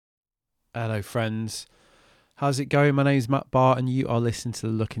Hello, friends. How's it going? My name is Matt Barr, and you are listening to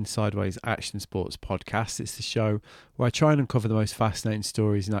the Looking Sideways Action Sports podcast. It's the show where I try and uncover the most fascinating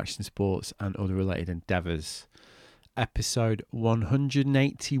stories in action sports and other related endeavours. Episode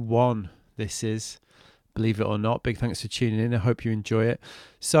 181. This is, believe it or not. Big thanks for tuning in. I hope you enjoy it.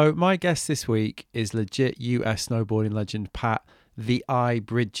 So, my guest this week is legit US snowboarding legend Pat "The Eye"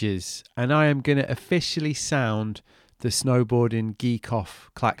 Bridges, and I am going to officially sound the snowboarding geek off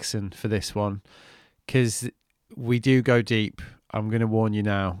klaxon for this one, because we do go deep. I'm going to warn you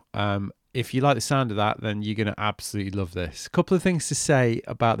now. If you like the sound of that, then you're going to absolutely love this. A couple of things to say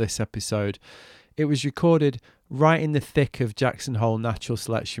about this episode. It was recorded right in the thick of Jackson Hole Natural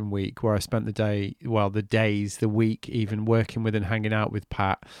Selection Week, where I spent the week even working with and hanging out with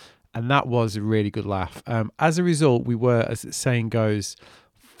Pat. And that was a really good laugh. As a result, we were, as the saying goes,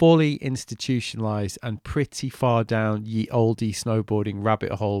 fully institutionalized and pretty far down ye oldie snowboarding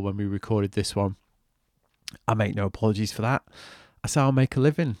rabbit hole when we recorded this one. I make no apologies for that. That's how I'll make a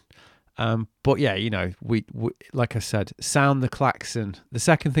living. But yeah, you know, we like I said, sound the klaxon. The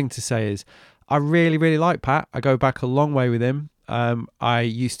second thing to say is I really, really like Pat. I go back a long way with him. I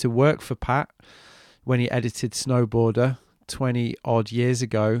used to work for Pat when he edited Snowboarder 20 odd years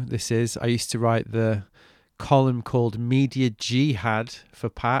ago. I used to write the column called Media Jihad for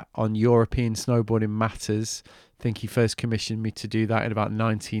Pat on European snowboarding matters. I think he first commissioned me to do that in about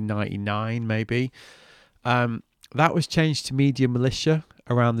 1999, maybe. That was changed to Media Militia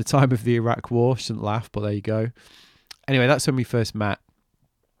around the time of the Iraq War. Shouldn't laugh, but there you go. Anyway, that's when we first met.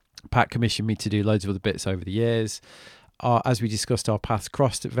 Pat commissioned me to do loads of other bits over the years. As we discussed, our paths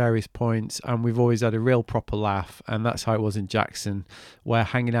crossed at various points, and we've always had a real proper laugh. And that's how it was in Jackson, where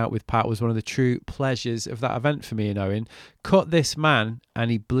hanging out with Pat was one of the true pleasures of that event for me and Owen. Cut this man,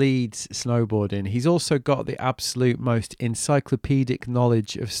 and he bleeds snowboarding. He's also got the absolute most encyclopedic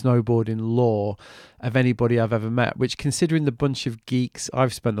knowledge of snowboarding lore of anybody I've ever met, which, considering the bunch of geeks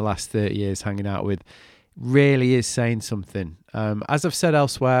I've spent the last 30 years hanging out with, really is saying something. As I've said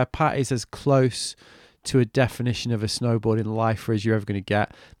elsewhere, Pat is as close to a definition of a snowboarding lifer as you're ever going to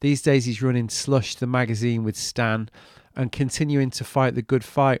get. These days he's running Slush the magazine with Stan and continuing to fight the good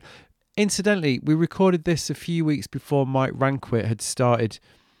fight. Incidentally, we recorded this a few weeks before Mike Ranquit had started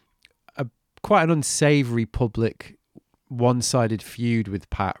quite an unsavoury public one-sided feud with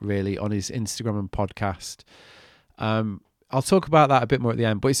Pat, really, on his Instagram and podcast. I'll talk about that a bit more at the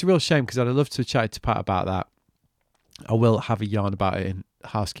end, but it's a real shame because I'd love to chat to Pat about that. I will have a yarn about it in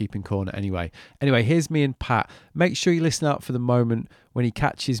Housekeeping Corner anyway. Anyway, here's me and Pat. Make sure you listen out for the moment when he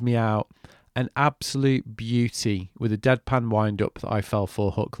catches me out. An absolute beauty with a deadpan wind-up that I fell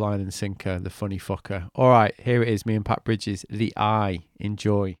for, hook, line and sinker, the funny fucker. All right, here it is, me and Pat Bridges, The Eye.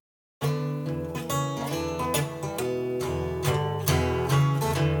 Enjoy.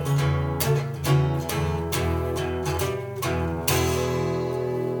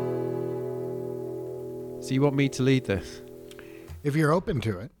 So you want me to lead this? If you're open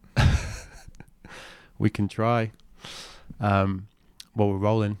to it. We can try. Well, we're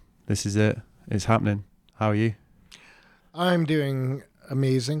rolling. This is it. It's happening. How are you? I'm doing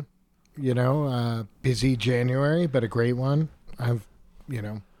amazing. Busy January, but a great one. I've,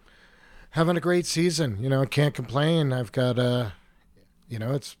 having a great season. Can't complain. I've got,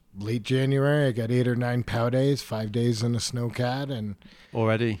 it's late January. I got 8 or 9 POW days, 5 days in the snowcat. And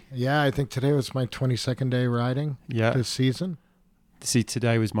already? Yeah, I think today was my 22nd day riding this season. See,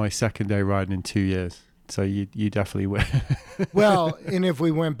 today was my 2nd day riding in 2 years. So you definitely were. Well, and if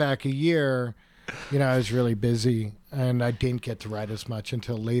we went back a year, I was really busy and I didn't get to ride as much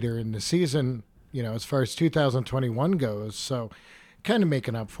until later in the season, as far as 2021 goes. So kind of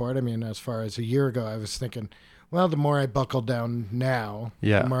making up for it. I mean, as far as a year ago, I was thinking, well, the more I buckle down now,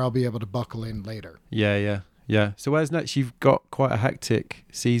 the more I'll be able to buckle in later. Yeah. So where's next? You've got quite a hectic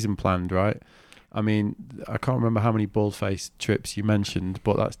season planned, right? I mean, I can't remember how many bald-faced trips you mentioned,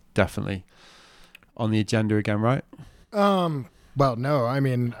 but that's definitely on the agenda again, right? Well, no. I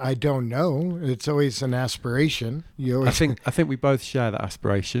mean, I don't know. It's always an aspiration. I think we both share that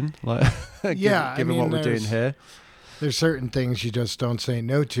aspiration. Like, given what we're doing here, there's certain things you just don't say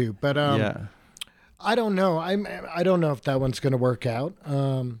no to. But I don't know. I don't know if that one's going to work out.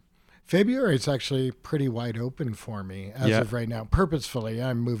 February is actually pretty wide open for me as of right now. Purposefully,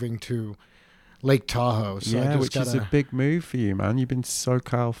 I'm moving to Lake Tahoe. So which is a big move for you, man. You've been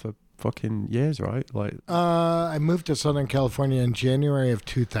SoCal for fucking years, right? I moved to Southern California in January of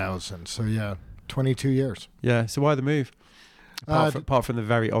 2000. So 22 years. Yeah. So why the move? Apart from the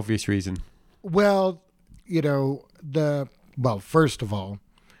very obvious reason. Well, first of all,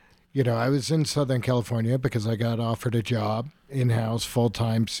 I was in Southern California because I got offered a job in-house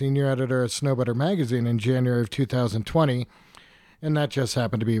full-time senior editor at Snowboarder magazine in January of 2020, and that just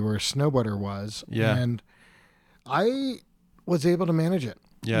happened to be where Snowboarder was. Yeah. And I was able to manage it.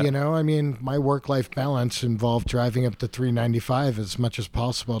 Yeah. You know, I mean, my work-life balance involved driving up to 395 as much as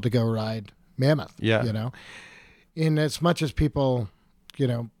possible to go ride Mammoth. Yeah. You know, in as much as people, you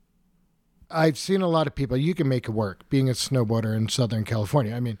know, I've seen a lot of people, you can make it work being a snowboarder in Southern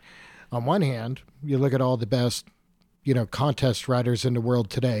California. I mean, on one hand, you look at all the best, you know, contest riders in the world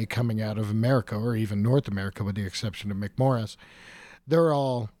today coming out of America or even North America, with the exception of Mick Morris. They're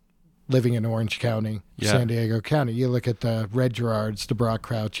all living in Orange County, San Diego County. You look at the Red Gerards, the Brock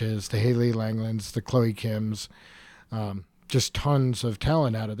Crouches, the Haley Langlands, the Chloe Kims, just tons of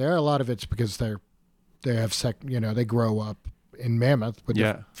talent out of there. A lot of it's because they have they grow up in Mammoth, but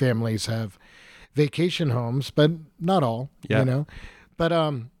their families have vacation homes, but not all, you know. But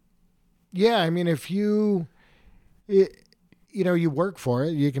I mean, if you work for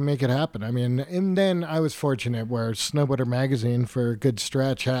it, you can make it happen. I mean, and then I was fortunate where Snowboarder magazine for a good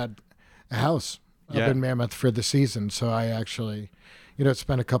stretch had a house up in Mammoth for the season. So I actually,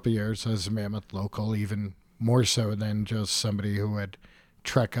 spent a couple of years as a Mammoth local, even more so than just somebody who would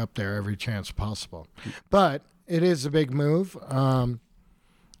trek up there every chance possible. But it is a big move.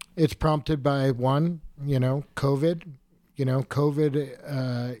 It's prompted by COVID.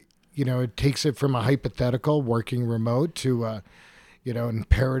 It takes it from a hypothetical working remote to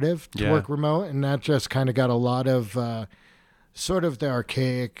imperative to work remote. And that just kind of got a lot of sort of the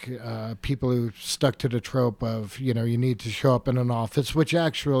archaic people who stuck to the trope of, you need to show up in an office, which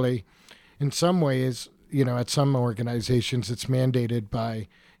actually in some ways, at some organizations, it's mandated by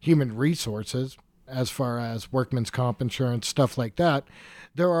human resources as far as workman's comp insurance, stuff like that.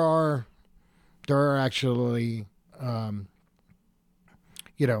 There are actually,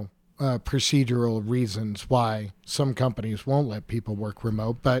 procedural reasons why some companies won't let people work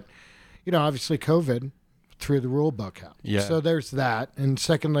remote. But, obviously COVID threw the rule book out. Yeah. So there's that. And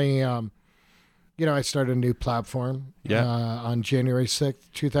secondly, I started a new platform on January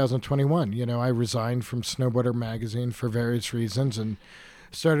 6th, 2021. I resigned from Snowboarder magazine for various reasons and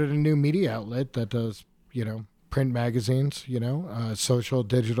started a new media outlet that does, print magazines, social,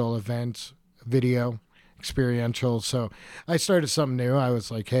 digital events, video, experiential. So I started something new. I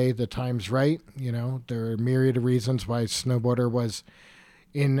was like, hey, the time's right. There are a myriad of reasons why Snowboarder was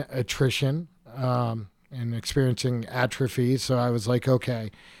in attrition and experiencing atrophy. So I was like,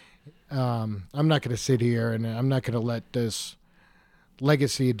 okay, I'm not going to sit here and I'm not going to let this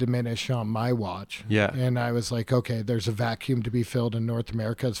legacy diminish on my watch. Yeah. And I was like, okay, there's a vacuum to be filled in North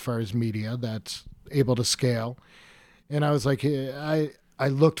America as far as media that's able to scale. And I was like, I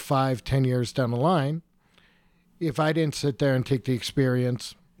looked 5-10 years down the line. If I didn't sit there and take the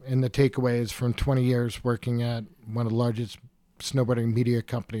experience and the takeaways from 20 years working at one of the largest snowboarding media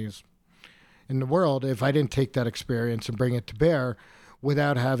companies in the world, if I didn't take that experience and bring it to bear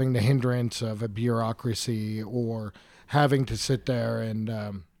without having the hindrance of a bureaucracy or having to sit there and,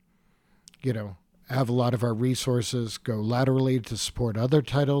 have a lot of our resources go laterally to support other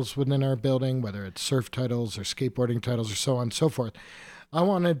titles within our building, whether it's surf titles or skateboarding titles or so on and so forth. I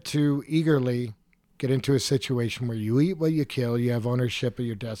wanted to eagerly get into a situation where you eat what you kill, you have ownership of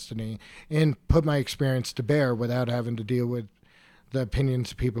your destiny, and put my experience to bear without having to deal with the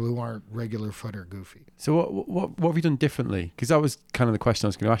opinions of people who aren't regular foot or goofy. So what have you done differently? Because that was kind of the question I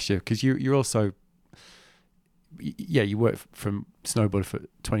was going to ask you. Because you're also, you worked from snowboard for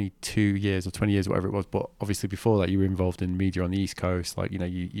 22 years or 20 years, whatever it was. But obviously before that, you were involved in media on the East Coast. Like,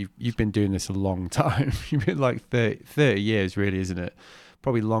 you've been doing this a long time. You've been like 30 years, really, isn't it?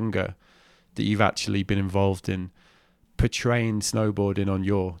 Probably longer that you've actually been involved in portraying snowboarding on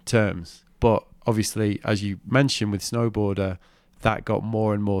your terms. But obviously, as you mentioned with Snowboarder, that got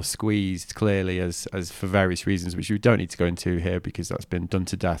more and more squeezed clearly as for various reasons, which we don't need to go into here because that's been done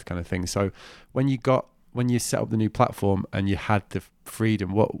to death kind of thing. So when you set up the new platform and you had the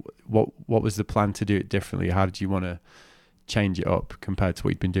freedom, what was the plan to do it differently? How did you want to change it up compared to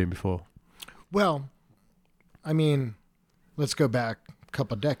what you'd been doing before? Well, I mean, let's go back a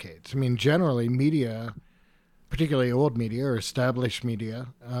couple of decades. I mean, generally media, particularly old media or established media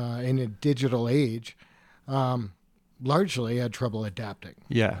in a digital age, largely had trouble adapting.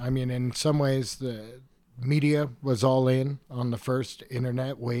 Yeah. I mean, in some ways, the media was all in on the first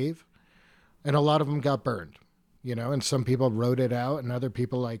internet wave, and a lot of them got burned, and some people wrote it out, and other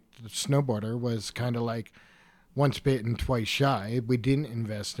people, like the Snowboarder, was kind of like once bitten, twice shy. We didn't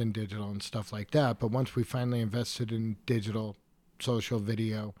invest in digital and stuff like that, but once we finally invested in digital, social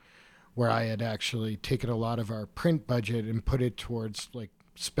video, where I had actually taken a lot of our print budget and put it towards, like,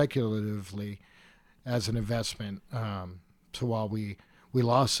 speculatively as an investment So while we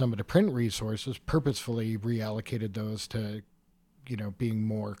lost some of the print resources, purposefully reallocated those to, being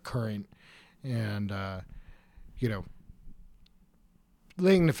more current and,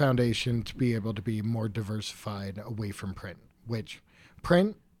 laying the foundation to be able to be more diversified away from print, which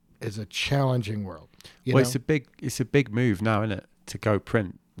print is a challenging world. It's a big move now, isn't it, to go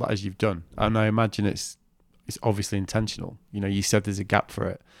print, like as you've done. And I imagine it's obviously intentional. You said there's a gap for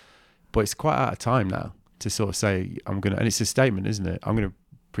it, but it's quite out of time now to sort of say, and it's a statement, isn't it? I'm going to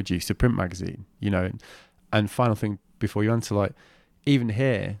produce a print magazine, and final thing before you answer, like, even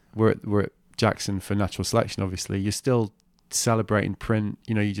here, we're at Jackson for Natural Selection, obviously, you're still celebrating print.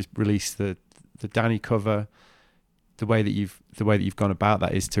 You just released the Danny cover. The way that you've gone about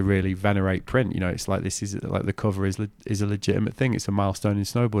that is to really venerate print. It's like, this is like, the cover is a legitimate thing. It's a milestone in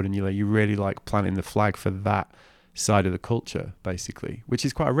snowboarding. You really like planting the flag for that side of the culture, basically, which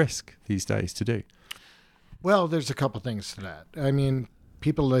is quite a risk these days to do. Well, there's a couple things to that. I mean,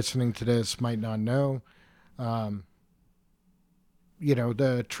 people listening to this might not know,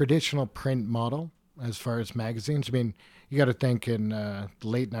 the traditional print model as far as magazines. I mean, you got to think in the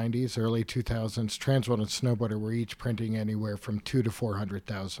late 90s, early 2000s, Transworld and Snowboarder were each printing anywhere from 200,000 to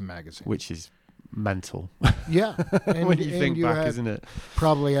 400,000 magazines. Which is mental. Yeah. And, when you think back, isn't it?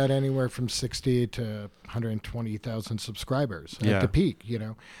 Probably had anywhere from 60 to 120,000 subscribers at the peak,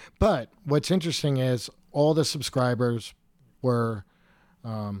 But what's interesting is all the subscribers were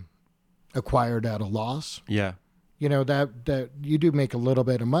acquired at a loss. Yeah. That you do make a little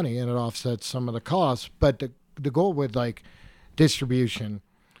bit of money and it offsets some of the costs, but the goal with like distribution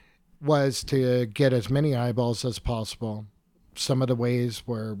was to get as many eyeballs as possible. Some of the ways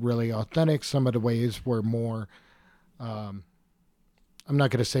were really authentic. Some of the ways were more, I'm not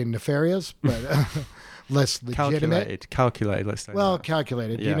going to say nefarious, but less legitimate. Calculated, let's say. Well,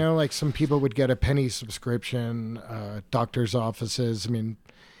 calculated. Yeah. Like some people would get a penny subscription, doctor's offices. I mean,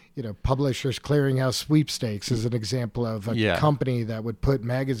 Publishers Clearinghouse Sweepstakes is an example of a company that would put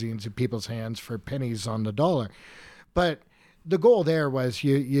magazines in people's hands for pennies on the dollar. But the goal there was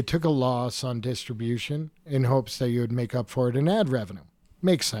you took a loss on distribution in hopes that you would make up for it in ad revenue.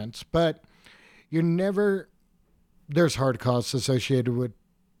 Makes sense. But there's hard costs associated with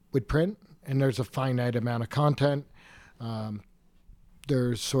print, and there's a finite amount of content.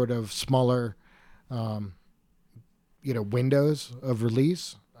 There's sort of smaller, windows of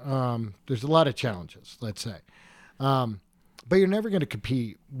release. There's a lot of challenges, let's say. But you're never going to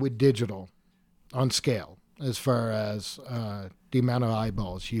compete with digital on scale as far as the amount of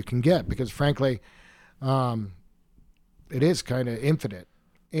eyeballs you can get, because frankly, it is kind of infinite.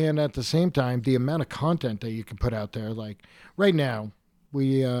 And at the same time, the amount of content that you can put out there, like right now,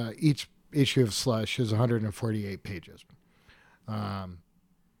 we each issue of Slush is 148 pages. But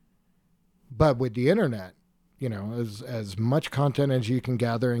with the internet, as much content as you can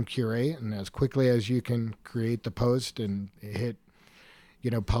gather and curate, and as quickly as you can create the post and hit,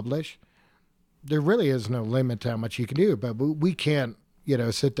 publish, there really is no limit to how much you can do. But we can't,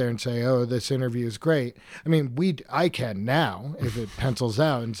 sit there and say, oh, this interview is great. I mean, I can now, if it pencils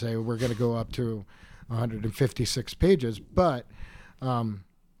out, and say we're going to go up to 156 pages. But, so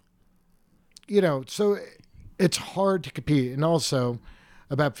it's hard to compete. And also,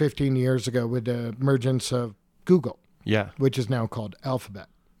 about 15 years ago, with the emergence of Google, which is now called Alphabet.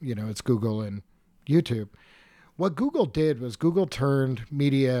 It's Google and YouTube. What Google did was Google turned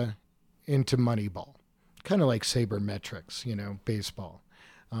media into Moneyball, kind of like sabermetrics, baseball,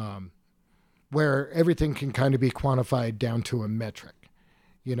 where everything can kind of be quantified down to a metric,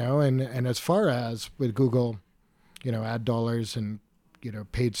 and as far as with Google, ad dollars and,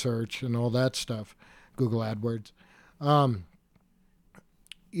 paid search and all that stuff, Google AdWords,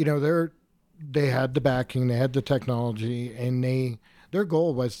 they had the backing, they had the technology, and their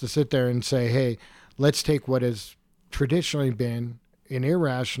goal was to sit there and say, hey, let's take what has traditionally been an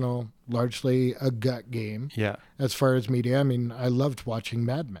irrational, largely a gut game. Yeah. As far as media, I mean, I loved watching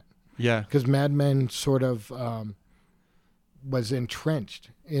Mad Men. Yeah. Because Mad Men sort of was entrenched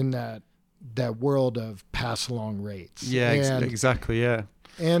in that world of pass along rates. Yeah, exactly. Yeah.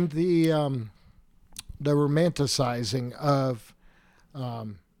 And the romanticizing of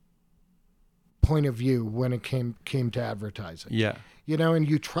point of view when it came to advertising. Yeah. And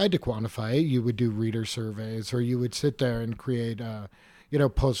you tried to quantify it. You would do reader surveys, or you would sit there and create,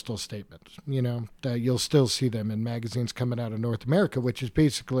 postal statements, that you'll still see them in magazines coming out of North America, which is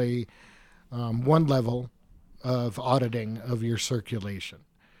basically one level of auditing of your circulation.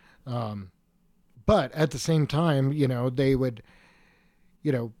 But at the same time, they would,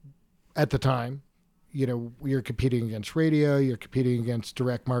 at the time, you're competing against radio, you're competing against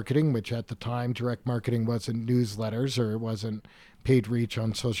direct marketing, which at the time, direct marketing wasn't newsletters or it wasn't paid reach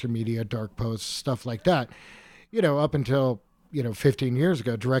on social media, dark posts, stuff like that. Up until, 15 years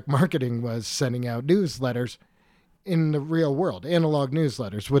ago, direct marketing was sending out newsletters in the real world, analog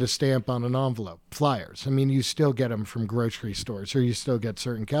newsletters with a stamp on an envelope, flyers. I mean, you still get them from grocery stores or you still get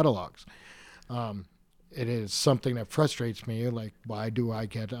certain catalogs. It is something that frustrates me. Like, why do I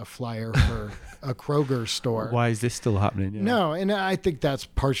get a flyer for a Kroger store? Why is this still happening? Yeah. No, and I think that's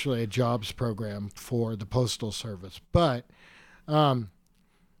partially a jobs program for the Postal Service. But, we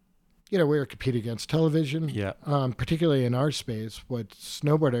were competing against television, Yeah. Particularly in our space. What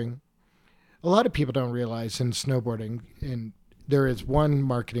snowboarding, a lot of people don't realize in snowboarding, there is one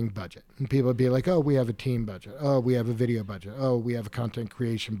marketing budget. And people would be like, oh, we have a team budget. Oh, we have a video budget. Oh, we have a content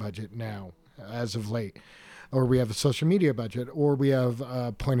creation budget now, as of late. Or we have a social media budget. Or we have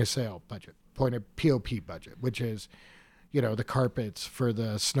a point of sale budget, point of POP budget, which is, the carpets for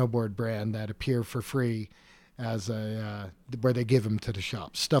the snowboard brand that appear for free as where they give them to the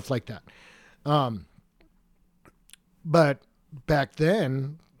shops, stuff like that. But back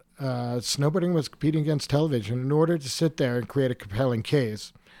then, snowboarding was competing against television in order to sit there and create a compelling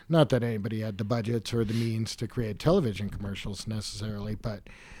case. Not that anybody had the budgets or the means to create television commercials necessarily, but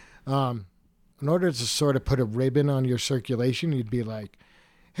in order to sort of put a ribbon on your circulation, you'd be like,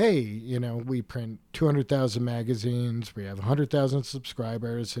 hey, we print 200,000 magazines. We have 100,000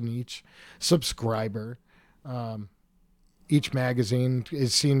 subscribers, and each subscriber, each magazine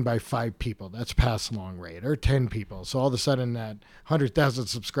is seen by 5 people. That's pass-along rate, or 10 people. So all of a sudden that 100,000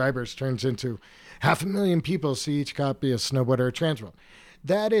 subscribers turns into 500,000 people see each copy of Snowboard or Transworld.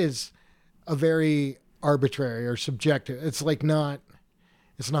 That is a very arbitrary or subjective. It's not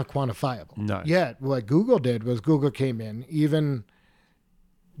quantifiable. No. Yet what Google did was Google came in, even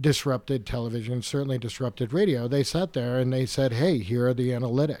disrupted television, certainly disrupted radio. They sat there and they said, hey, here are the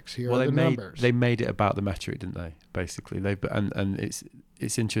analytics, here are the numbers. They made it about the metric, didn't they? Basically, and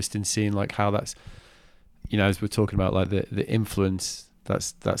it's interesting seeing like how that's, as we're talking about like the influence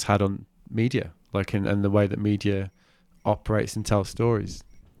that's had on media, like and the way that media operates and tells stories.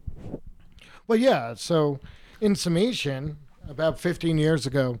 Well, yeah. So in summation, about 15 years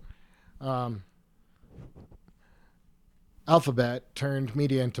ago, Alphabet turned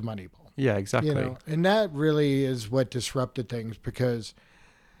media into Moneyball. Yeah, exactly. And that really is what disrupted things, because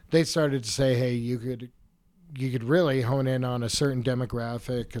they started to say, hey, you could really hone in on a certain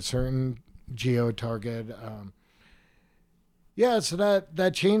demographic, a certain geo target. So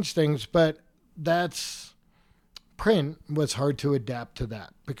that changed things, but print was hard to adapt to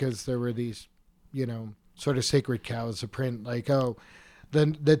that, because there were these, sort of sacred cows of print, like,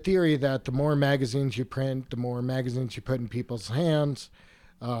 the theory that the more magazines you print, the more magazines you put in people's hands,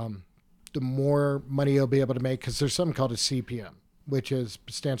 the more money you'll be able to make, because there's something called a CPM, which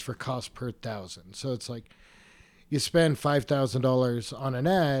stands for cost per thousand. So it's like you spend $5,000 on an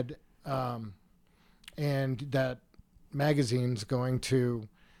ad, and that magazine's going to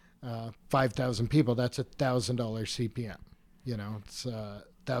 5,000 people. That's $1,000 CPM. It's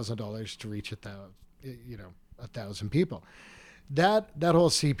 $1,000 to reach 1,000 people. That whole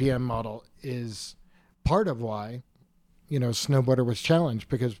CPM model is part of why, Snowboarder was challenged,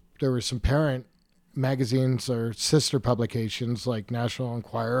 because there were some parent magazines or sister publications like National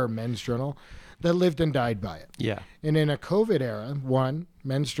Enquirer or Men's Journal that lived and died by it. Yeah. And in a COVID era,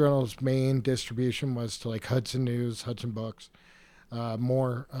 Men's Journal's main distribution was to like Hudson News, Hudson Books,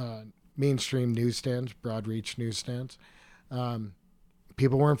 more mainstream newsstands, broad reach newsstands.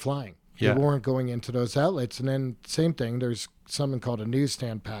 People weren't flying. People weren't going into those outlets. And then same thing, there's something called a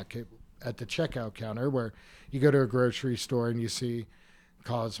newsstand packet at the checkout counter, where you go to a grocery store and you see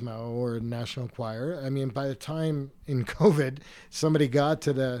Cosmo or National Enquirer. I mean, by the time in COVID, somebody got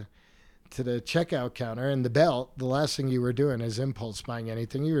to the checkout counter and the belt, the last thing you were doing is impulse buying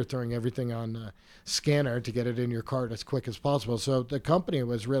anything. You were throwing everything on the scanner to get it in your cart as quick as possible. So the company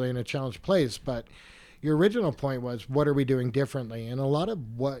was really in a challenged place. But your original point was, what are we doing differently? And a lot of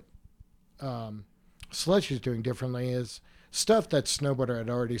what Slush is doing differently is stuff that Snowboarder had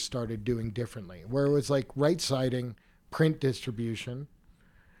already started doing differently, where it was like right-siding print distribution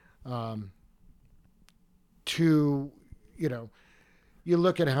to, you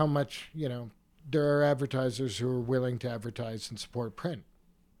look at how much, there are advertisers who are willing to advertise and support print.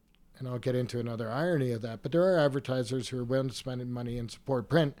 And I'll get into another irony of that, but there are advertisers who are willing to spend money and support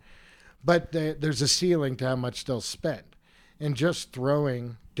print, but there's a ceiling to how much they'll spend. And just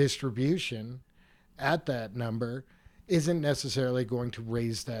throwing distribution at that number isn't necessarily going to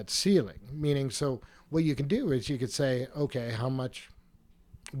raise that ceiling. Meaning, so what you can do is you could say, okay, how much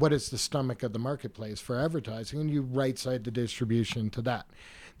what is the stomach of the marketplace for advertising, and you right side the distribution to that.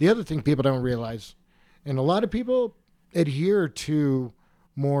 The other thing people don't realize, and a lot of people adhere to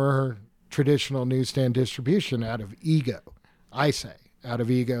more traditional newsstand distribution out of ego, I say, out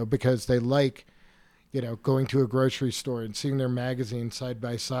of ego, because they like, going to a grocery store and seeing their magazine side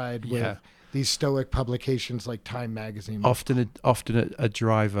by side with these stoic publications like Time Magazine. Often a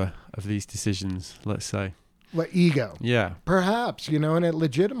driver of these decisions, let's say. What, ego? Yeah. Perhaps, and it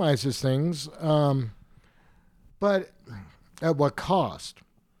legitimizes things, but at what cost?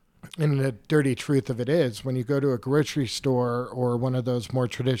 And the dirty truth of it is, when you go to a grocery store or one of those more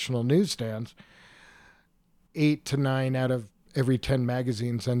traditional newsstands, 8 to 9 out of every 10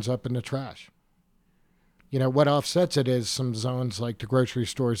 magazines ends up in the trash. What offsets it is some zones like the grocery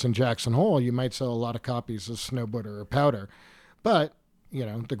stores in Jackson Hole, you might sell a lot of copies of Snowboarder or Powder, but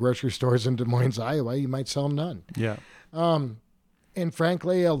the grocery stores in Des Moines, Iowa, you might sell none. Yeah. And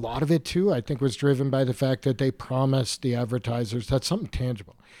frankly, a lot of it too, I think, was driven by the fact that they promised the advertisers that's something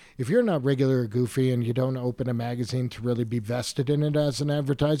tangible. If you're not regular or goofy and you don't open a magazine to really be vested in it as an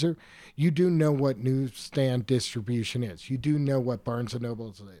advertiser, you do know what newsstand distribution is. You do know what Barnes & Noble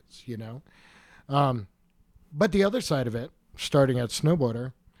is, But the other side of it, starting at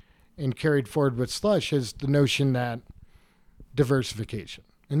Snowboarder and carried forward with Slush, is the notion that diversification.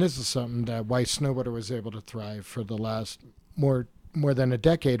 And this is something that why Snowboarder was able to thrive for the last more than a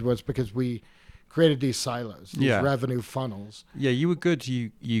decade, was because we created these silos, these revenue funnels. Yeah, you were good,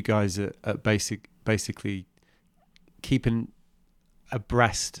 you guys, at basically keeping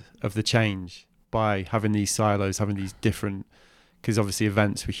abreast of the change by having these silos, having these different, because obviously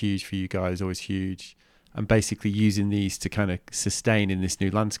events were huge for you guys, always huge, and basically using these to kind of sustain in this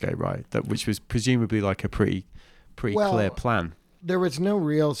new landscape, right? Which was presumably like a pretty clear plan. There was no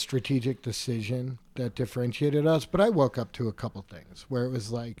real strategic decision that differentiated us, but I woke up to a couple things where it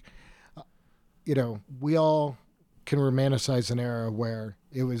was like, we all can romanticize an era where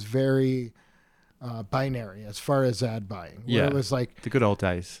it was very binary as far as ad buying. Where it was like the good old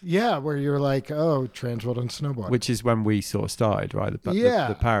days. Yeah, where you're like, oh, Transworld and Snowboard. Which is when we sort of started, right?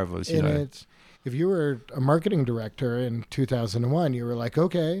 The pair of us, It's, if you were a marketing director in 2001, you were like,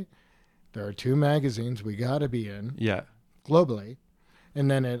 okay, there are 2 magazines we got to be in. Yeah. Globally. And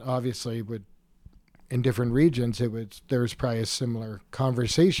then it obviously would, in different regions, there was probably a similar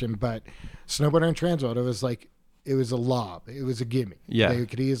conversation, but Snowboarder and Transworld, it was a lob. It was a gimme. Yeah. They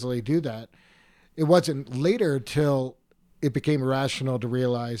could easily do that. It wasn't later till it became rational to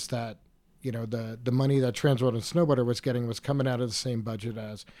realize that, the money that Transworld and Snowboarder was getting was coming out of the same budget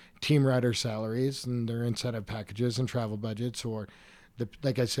as team rider salaries and their incentive packages and travel budgets, or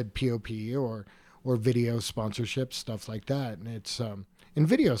like I said, POP or video sponsorships, stuff like that. And it's and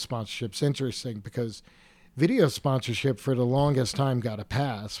video sponsorship's interesting because video sponsorship for the longest time got a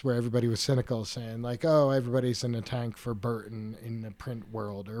pass, where everybody was cynical, saying like, oh, everybody's in the tank for Burton in the print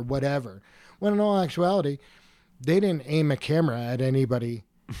world or whatever. When in all actuality, they didn't aim a camera at anybody.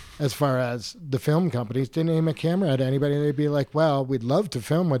 As far as the film companies didn't aim a camera at anybody, they'd be like, well, we'd love to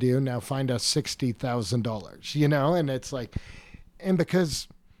film with you. Now find us $60,000, and it's like, and because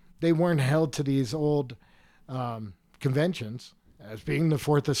they weren't held to these old conventions as being the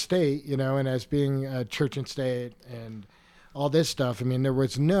fourth estate, and as being a church and state and all this stuff. I mean, there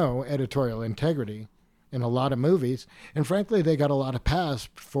was no editorial integrity in a lot of movies. And frankly, they got a lot of pass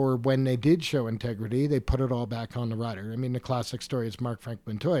for when they did show integrity. They put it all back on the rider. I mean, the classic story is Mark Frank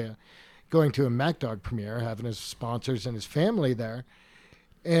Montoya going to a MacDog premiere, having his sponsors and his family there,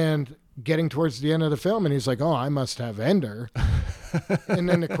 and getting towards the end of the film, and he's like, oh, I must have Ender. And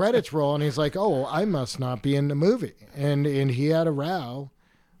then the credits roll, and he's like, oh, I must not be in the movie. And he had a row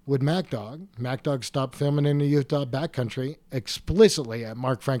with MacDog. MacDog stopped filming in the Utah backcountry explicitly at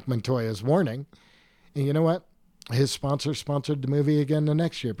Mark Frank Montoya's warning. And you know what? His sponsor sponsored the movie again the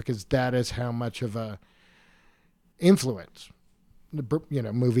next year, because that is how much of a influence,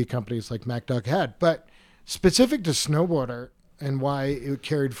 movie companies like MacDog had. But specific to Snowboarder and why it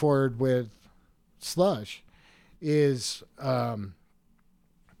carried forward with Slush is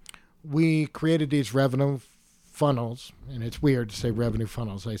we created these revenue funnels, and it's weird to say revenue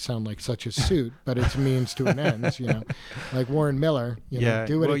funnels. They sound like such a suit, but it's a means to an end, like Warren Miller,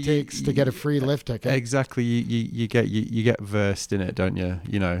 do what it takes to get a free lift ticket. Exactly. You get versed in it, don't you?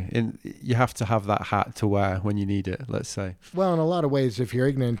 You have to have that hat to wear when you need it, let's say. Well, in a lot of ways, if you're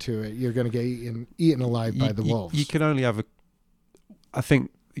ignorant to it, you're going to get eaten alive by the wolves. You can only have a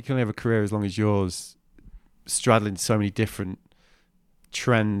career as long as yours, straddling so many different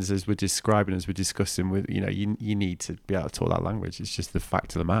trends as we're describing, as we're discussing. With you need to be able to talk that language. It's just the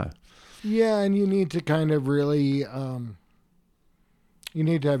fact of the matter. Yeah, and you need to kind of really You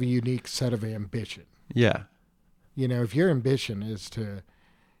need to have a unique set of ambition. Yeah. You know, if your ambition is to,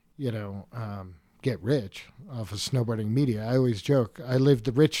 get rich off of snowboarding media, I always joke, I lived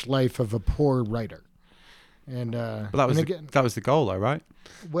the rich life of a poor writer. And But that was the goal, though, right?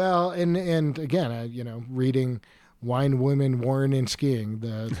 well, and again, reading Wine, Women, Warren, and Skiing,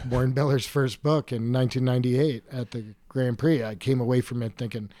 the Warren Beller's first book in 1998 at the Grand Prix, I came away from it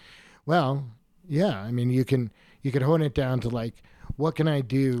thinking, well, yeah, I mean, you could hone it down to like, what can I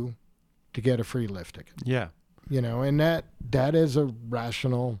do to get a free lift ticket? Yeah. And that is a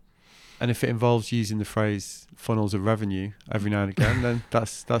rational. And if it involves using the phrase funnels of revenue every now and again, then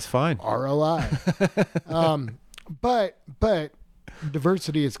that's fine. ROI. But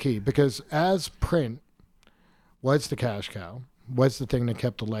diversity is key, because as print was the cash cow, was the thing that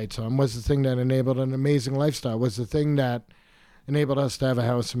kept the lights on, was the thing that enabled an amazing lifestyle, was the thing that enabled us to have a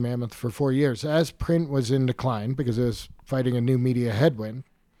house in Mammoth for 4 years. As print was in decline because it was fighting a new media headwind,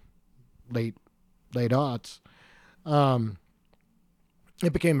 late aughts,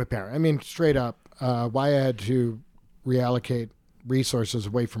 it became apparent. I mean, straight up, why I had to reallocate resources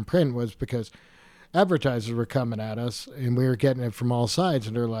away from print was because advertisers were coming at us and we were getting it from all sides,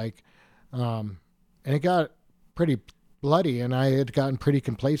 and they're like, and it got pretty bloody, and I had gotten pretty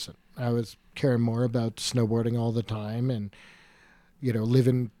complacent. I was caring more about snowboarding all the time and,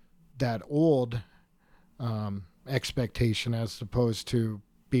 living that old expectation as opposed to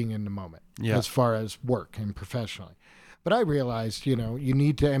being in the moment as far as work and professionally. But I realized, you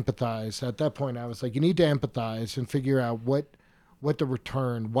need to empathize. At that point, I was like, you need to empathize and figure out what the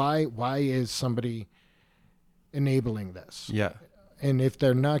return, why is somebody enabling this? Yeah. And if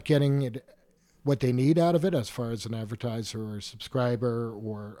they're not getting it, what they need out of it, as far as an advertiser or a subscriber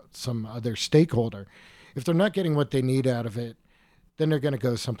or some other stakeholder, if they're not getting what they need out of it, then they're going to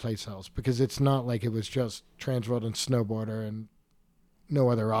go someplace else, because it's not like it was just Transworld and Snowboarder and no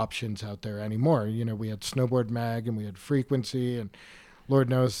other options out there anymore. We had Snowboard Mag and we had Frequency, and Lord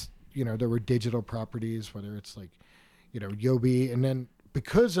knows, there were digital properties, whether it's like, Yobi. And then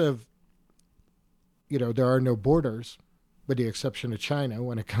because of, there are no borders, with the exception of China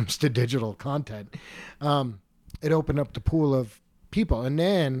when it comes to digital content, it opened up the pool of people. And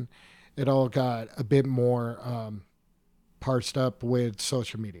then it all got a bit more parsed up with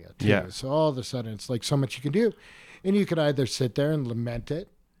social media too. Yeah. So all of a sudden it's like so much you can do. And you could either sit there and lament it,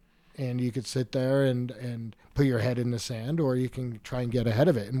 and you could sit there and put your head in the sand, or you can try and get ahead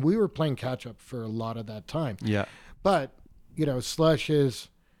of it. And we were playing catch up for a lot of that time. Yeah. But, Slush is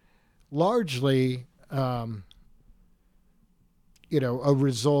largely, a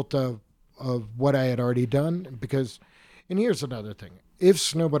result of what I had already done. Because, and here's another thing. If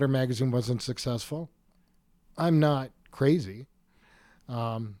Snowboarder Magazine wasn't successful, I'm not crazy.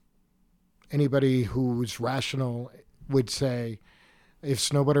 Anybody who's rational would say, if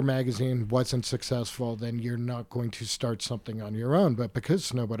Snowboarder Magazine wasn't successful, then you're not going to start something on your own. But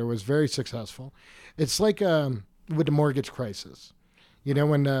because Snowboarder was very successful, it's like with the mortgage crisis.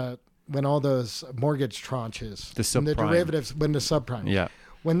 When all those mortgage tranches, the subprime, the derivatives, when the subprime,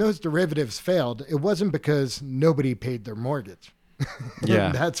 when those derivatives failed, it wasn't because nobody paid their mortgage.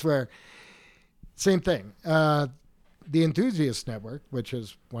 Yeah, that's where. Same thing. The Enthusiast Network, which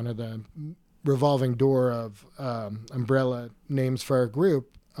is one of the revolving door of umbrella names for our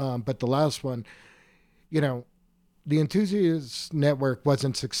group, but the last one, the Enthusiast Network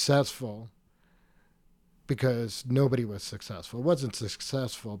wasn't successful because nobody was successful. It wasn't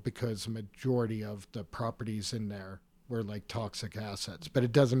successful because the majority of the properties in there were like toxic assets, but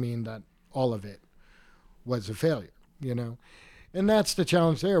it doesn't mean that all of it was a failure, And that's the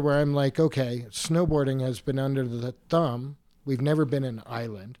challenge there, where I'm like, okay, snowboarding has been under the thumb. We've never been an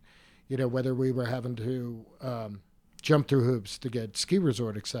island, whether we were having to jump through hoops to get ski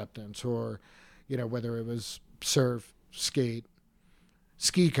resort acceptance, or, whether it was surf, skate,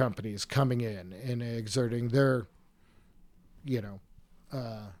 ski companies coming in and exerting their,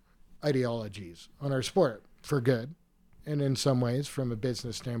 ideologies on our sport for good, and in some ways, from a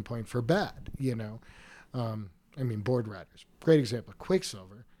business standpoint, for bad, board riders. Great example,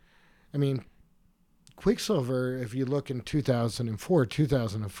 Quicksilver. Quicksilver, if you look in 2004,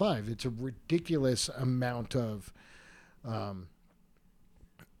 2005, it's a ridiculous amount of,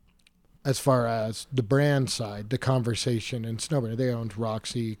 as far as the brand side, the conversation in snowboarding. They owned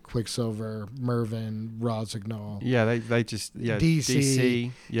Roxy, Quicksilver, Mervyn, Rosignol. Yeah, they just,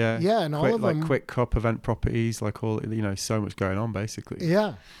 DC. Yeah. Yeah, and all of them. Like Quick Cup event properties, like all, so much going on, basically.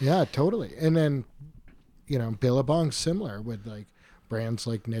 Yeah, totally. And then, Billabong's similar with like brands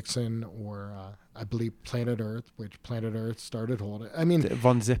like Nixon or I believe Planet Earth, which Planet Earth started holding. I mean,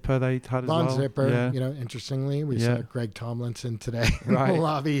 Von Zipper they had as well. Von Zipper, Yeah. you know, interestingly, we Yeah. saw Greg Tomlinson today in Right. the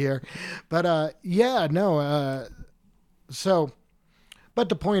lobby here. But so, but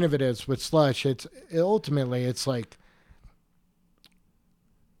the point of it is with Slush, ultimately it's like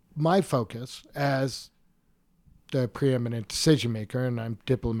my focus as the preeminent decision maker, and I'm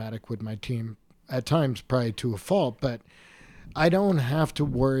diplomatic with my team at times, probably to a fault, but I don't have to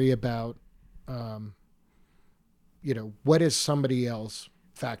worry about, what is somebody else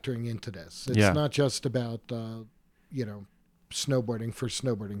factoring into this. It's Yeah. not just about, snowboarding for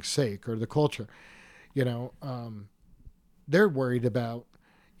snowboarding's sake or the culture. They're worried about,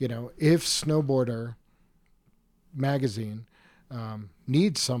 if Snowboarder magazine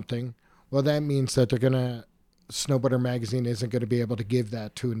needs something, well, that means that Snowboarder magazine isn't going to be able to give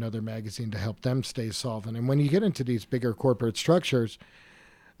that to another magazine to help them stay solvent. And when you get into these bigger corporate structures,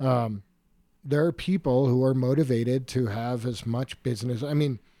 there are people who are motivated to have as much business. I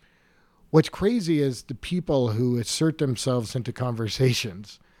mean, what's crazy is the people who assert themselves into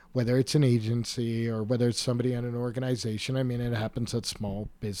conversations, whether it's an agency or whether it's somebody in an organization. I mean, it happens at small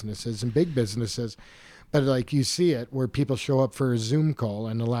businesses and big businesses. But like you see it where people show up for a Zoom call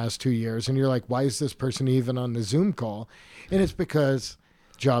in the last 2 years and you're like, why is this person even on the Zoom call? And it's because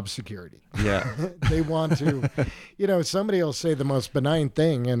job security. Yeah. They want to, somebody will say the most benign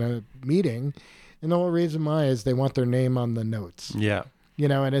thing in a meeting. And the whole reason why is they want their name on the notes, Yeah.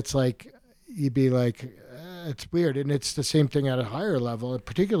 and it's like, you'd be like, it's weird. And it's the same thing at a higher level,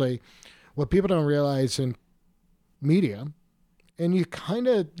 particularly what people don't realize in media. And you kind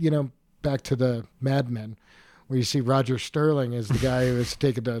of, back to the Mad Men, where you see Roger Sterling as the guy who is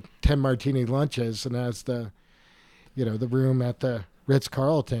taking the 10 martini lunches and has the room at the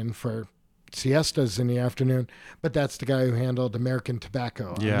Ritz-Carlton for siestas in the afternoon. But that's the guy who handled American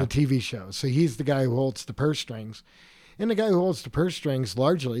Tobacco on the TV show. So he's the guy who holds the purse strings. And the guy who holds the purse strings,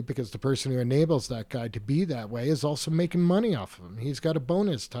 largely because the person who enables that guy to be that way is also making money off of him. He's got a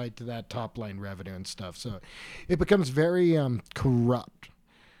bonus tied to that top line revenue and stuff. So it becomes very corrupt.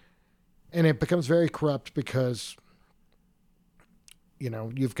 And it becomes very corrupt because,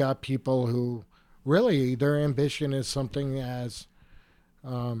 you've got people who really their ambition is something as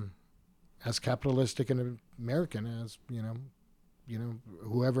capitalistic and American as,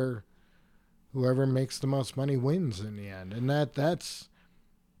 whoever makes the most money wins in the end. And that's,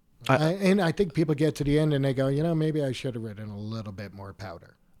 I think people get to the end and they go, maybe I should have written a little bit more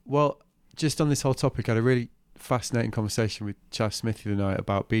powder. Well, just on this whole topic, I had a really fascinating conversation with Chas Smith the other night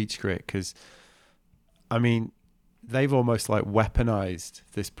about Beach Grit, because I mean they've almost like weaponized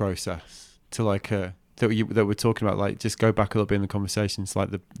this process to like that we're talking about, like just go back a little bit in the conversations, like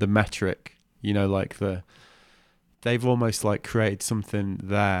the metric, they've almost like created something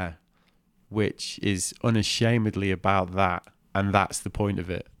there which is unashamedly about that, and that's the point of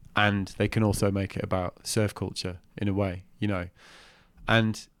it. And they can also make it about surf culture in a way,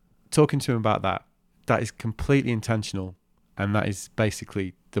 and talking to him about that is completely intentional, and that is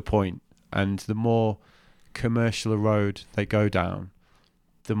basically the point. And the more commercial a road they go down,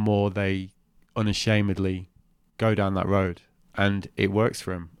 the more they unashamedly go down that road, and it works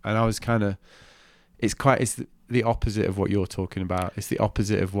for him. And I was it's the opposite of what you're talking about. It's the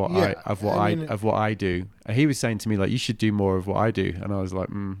opposite of what I do. And he was saying to me like, you should do more of what I do, and I was like,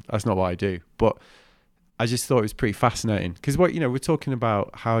 that's not what I do. But I just thought it was pretty fascinating, because we're talking about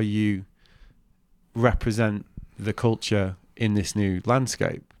how you represent the culture in this new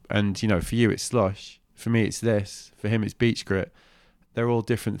landscape. And for you it's Slush, for me it's this, for him it's Beach Grit. They're all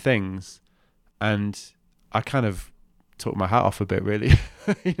different things, and I kind of took my hat off a bit, really.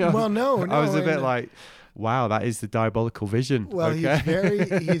 Well, no, I was a bit like, wow, that is the diabolical vision. Well,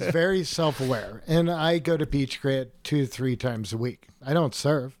 okay. he's very self-aware, and I go to Beach Grit 2-3 times a week. I don't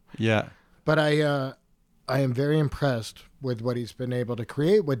serve, Yeah. but I am very impressed with what he's been able to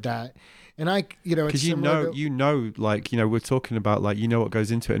create with that. And because we're talking about like, what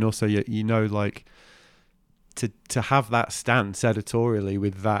goes into it, and also like to have that stance editorially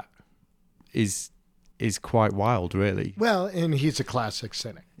with that is quite wild, really. Well, and he's a classic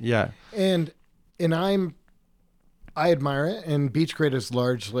cynic. Yeah. And I admire it. And Beach Grit is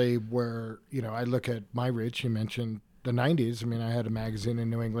largely where, I look at my roots. You mentioned the 90s. I mean, I had a magazine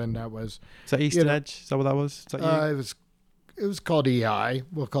in New England that was... Is that Eastern Edge? Is that what that was? Is that you? It was called EI.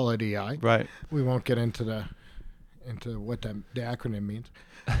 We'll call it EI. Right. We won't get into the into what the acronym means.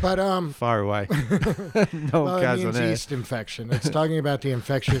 But Far away. No one well, it cares means on it. yeast infection. It's talking about the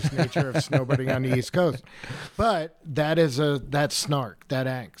infectious nature of snowboarding on the East Coast. But that snark, that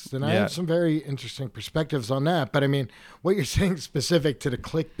angst. And I Yeah. have some very interesting perspectives on that. But I mean, what you're saying specific to the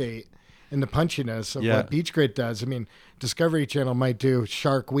clickbait and the punchiness of Yeah. what Beach Grit does. I mean, Discovery Channel might do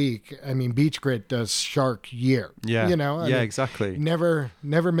Shark Week. I mean, Beach Grit does Shark Year. Yeah. You know? I yeah, mean, exactly. Never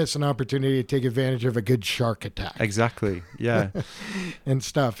miss an opportunity to take advantage of a good shark attack. Exactly. Yeah. And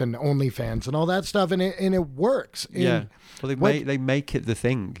stuff, and OnlyFans and all that stuff, and it works. And Yeah. Well, they make it the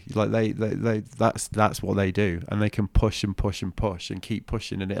thing. Like they that's what they do, and they can push and push and push and keep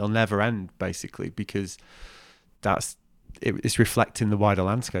pushing, and it'll never end basically because it's reflecting the wider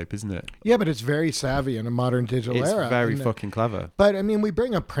landscape, isn't it? Yeah, but it's very savvy in a modern digital It's era. very And, fucking clever. But I mean, we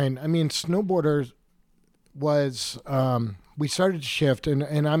bring up print. I mean, snowboarders was we started to shift,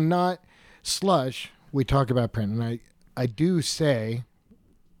 and I'm not Slush. We talk about print, and I do say,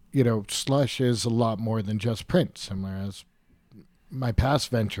 you know, Slush is a lot more than just print, similar as my past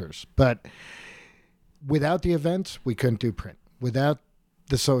ventures. But without the events, we couldn't do print. Without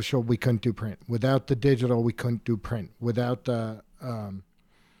the social, we couldn't do print. Without the digital, we couldn't do print. Without the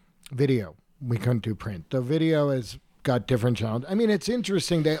video, we couldn't do print. The video has got different challenges. I mean, it's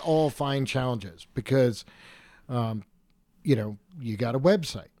interesting. They all find challenges because, you know, you got a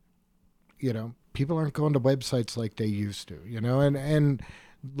website. You know, people aren't going to websites like they used to, you know, and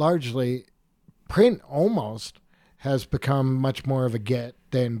largely print almost has become much more of a get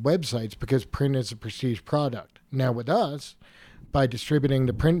than websites because print is a prestige product. Now with us, by distributing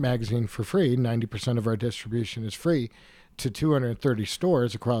the print magazine for free, 90% of our distribution is free, to 230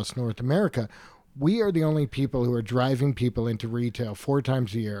 stores across North America, we are the only people who are driving people into retail 4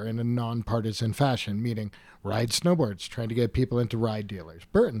 times a year in a nonpartisan fashion, meaning Ride Snowboards trying to get people into Ride dealers,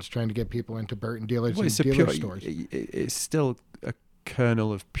 Burton's trying to get people into Burton dealers Well, and it's a dealer pure, stores. it's still a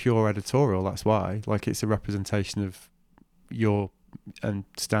kernel of pure editorial. That's why, like, it's a representation of your and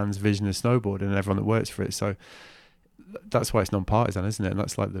Stan's vision of snowboard and everyone that works for it. So that's why it's non-partisan, isn't it? And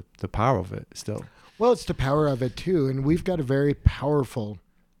that's like the power of it still. Well, it's the power of it too, and we've got a very powerful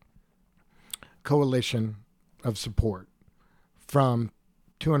coalition of support from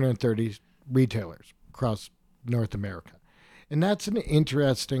 230 retailers across North America. And that's an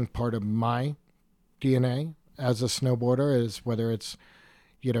interesting part of my DNA as a snowboarder, is whether it's,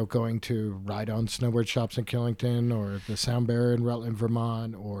 you know, going to Ride On snowboard shops in Killington, or the Sound Barrier in Rutland,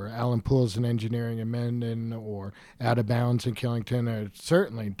 Vermont, or Allen Pools and Engineering in Mendon, or Out of Bounds in Killington, or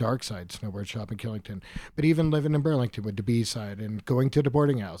certainly Darkside snowboard shop in Killington. But even living in Burlington with the B-side and going to the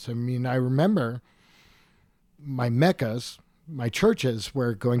boarding house. I mean, I remember my meccas, my churches,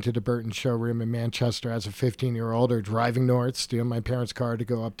 were going to the Burton showroom in Manchester as a 15-year-old, or driving north, stealing my parents' car to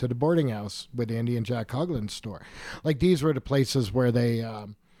go up to the boarding house with Andy and Jack Hogland's store. Like, these were the places where they,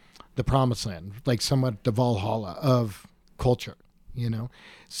 the promised land, like somewhat the Valhalla of culture, you know?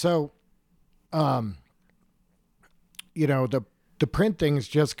 So, you know, the print thing's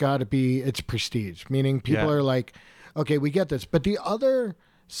just got to be, it's prestige, meaning people are like, okay, we get this. But the other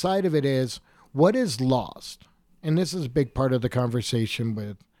side of it is, what is lost? And this is a big part of the conversation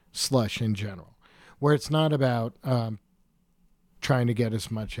with Slush in general, where it's not about trying to get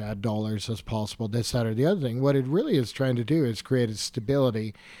as much ad dollars as possible, this, that, or the other thing. What it really is trying to do is create a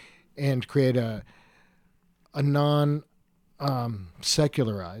stability and create a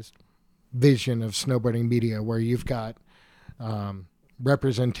non-secularized vision of snowboarding media, where you've got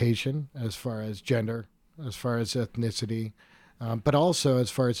representation as far as gender, as far as ethnicity, but also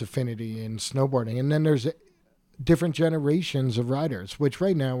as far as affinity in snowboarding. And then there's different generations of riders, which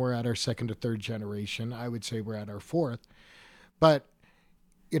right now we're at our 2nd to 3rd generation. I would say we're at our 4th. But,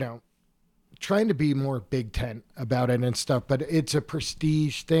 you know, trying to be more Big Tent about it and stuff, but it's a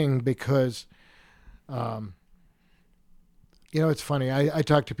prestige thing because, you know, it's funny. I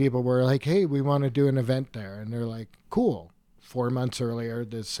talk to people where like, hey, we want to do an event there. And they're like, cool. 4 months earlier,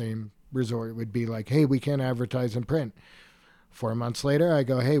 the same resort would be like, hey, we can't advertise in print. 4 months later, I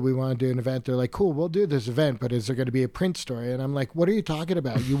go, hey, we want to do an event. They're like, cool, we'll do this event, but is there going to be a print story? And I'm like, what are you talking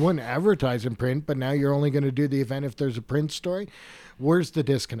about? You wouldn't advertise in print, but now you're only going to do the event if there's a print story? Where's the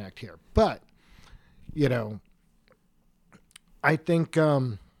disconnect here? But, you know, I think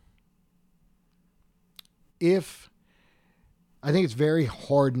I think it's very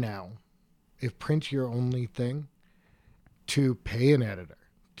hard now, if print's your only thing, to pay an editor,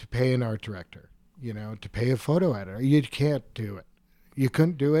 to pay an art director, you know, to pay a photo editor. You can't do it. You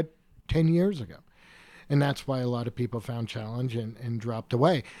couldn't do it 10 years ago. And that's why a lot of people found challenge and dropped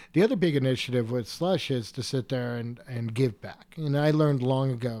away. The other big initiative with Slush is to sit there and give back. And I learned long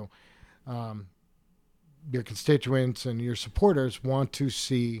ago, your constituents and your supporters want to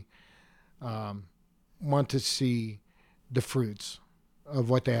see the fruits of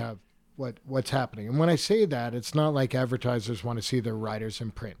what they have, what's happening. And when I say that, it's not like advertisers want to see their riders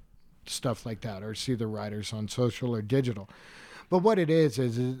in print, stuff like that, or see their riders on social or digital. But what it is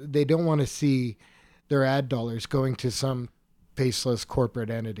they don't want to see their ad dollars going to some faceless corporate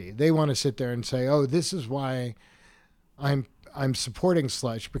entity. They want to sit there and say, oh, this is why I'm supporting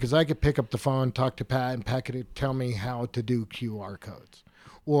Slush, because I could pick up the phone, talk to Pat, and Pat could tell me how to do QR codes.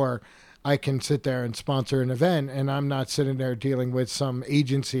 Or I can sit there and sponsor an event, and I'm not sitting there dealing with some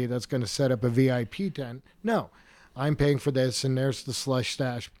agency that's going to set up a VIP tent. No, I'm paying for this, and there's the Slush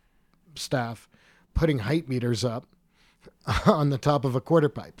staff putting height meters up on the top of a quarter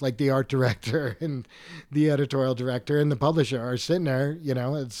pipe, like the art director and the editorial director and the publisher are sitting there. You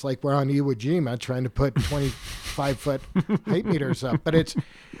know, it's like we're on Iwo Jima trying to put 25-foot height meters up.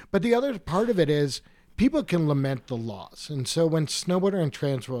 But the other part of it is people can lament the loss. And so when Snowboarder and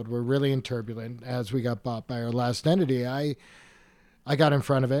Transworld were really in turbulent as we got bought by our last entity, I got in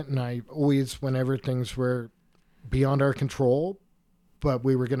front of it, and I always, whenever things were beyond our control, but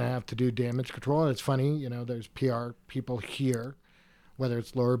we were going to have to do damage control. And it's funny, you know, there's PR people here, whether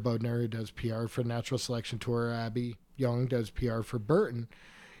it's Laura Bodner, who does PR for Natural Selection Tour, Abby Young does PR for Burton.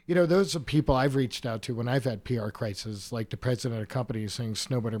 You know, those are people I've reached out to when I've had PR crises, like the president of a company saying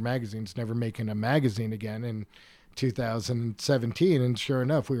Snowboarder Magazine's never making a magazine again in 2017. And sure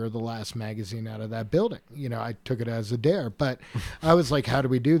enough, we were the last magazine out of that building. You know, I took it as a dare, but I was like, how do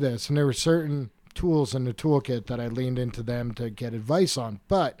we do this? And there were certain tools in the toolkit that I leaned into them to get advice on.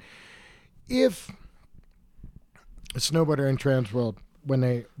 But if Snowboarder and Transworld, when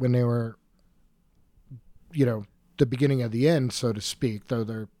they were, you know, the beginning of the end, so to speak, though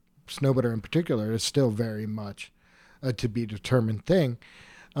their Snowboarder in particular is still very much a to be determined thing,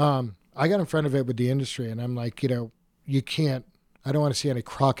 I got in front of it with the industry, and I'm like, you know, I don't want to see any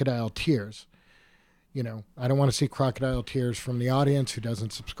crocodile tears. You know, I don't want to see crocodile tears from the audience who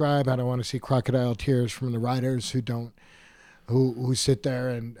doesn't subscribe. I don't want to see crocodile tears from the writers who sit there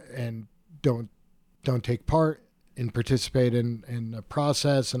and don't take part and participate in the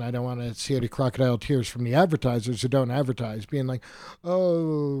process. And I don't want to see any crocodile tears from the advertisers who don't advertise, being like,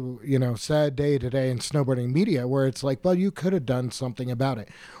 oh, you know, sad day today in snowboarding media, where it's like, well, you could have done something about it.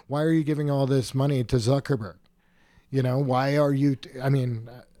 Why are you giving all this money to Zuckerberg? You know, why are you, I mean,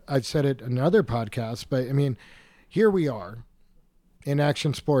 I've said it in other podcasts, but I mean, here we are in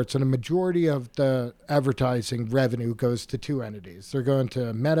action sports, and a majority of the advertising revenue goes to two entities. They're going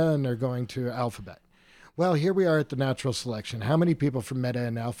to Meta and they're going to Alphabet. Well, here we are at the Natural Selection. How many people from Meta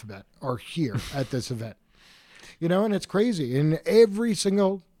and Alphabet are here at this event? You know, and it's crazy. In every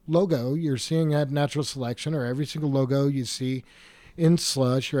single logo you're seeing at Natural Selection, or every single logo you see in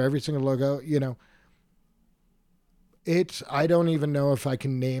Slush, or every single logo, you know, I don't even know if I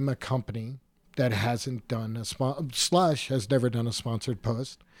can name a company that hasn't done Slush has never done a sponsored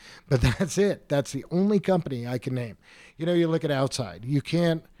post, but that's it. That's the only company I can name. You know, you look at Outside. You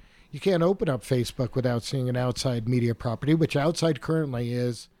can't open up Facebook without seeing an Outside media property, which Outside currently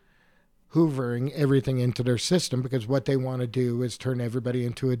is hoovering everything into their system, because what they want to do is turn everybody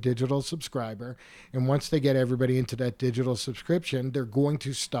into a digital subscriber. And once they get everybody into that digital subscription, they're going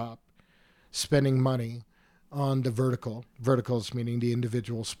to stop spending money on the verticals meaning the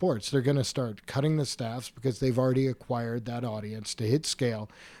individual sports. They're going to start cutting the staffs because they've already acquired that audience to hit scale,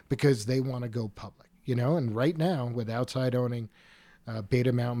 because they want to go public, you know. And right now, with Outside owning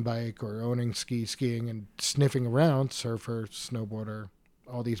Beta Mountain Bike, or owning skiing and sniffing around Surfer, Snowboarder,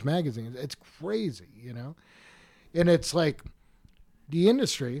 all these magazines, it's crazy, you know. And it's like the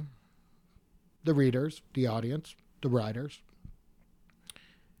industry, the readers, the audience, the riders,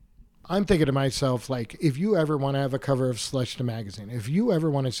 I'm thinking to myself, like, if you ever want to have a cover of Slush the magazine, if you ever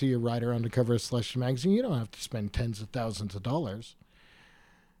want to see a rider on the cover of Slush the magazine, you don't have to spend tens of thousands of dollars.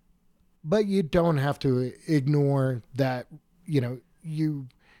 But you don't have to ignore that, you know,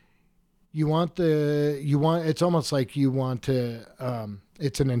 it's almost like you want to,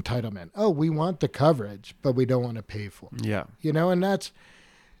 it's an entitlement. Oh, we want the coverage, but we don't want to pay for it. Yeah. You know, and that's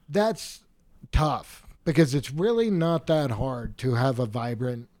tough, because it's really not that hard to have a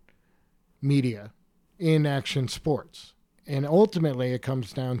vibrant media in action sports. And ultimately it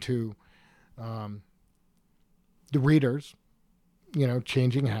comes down to the readers, you know,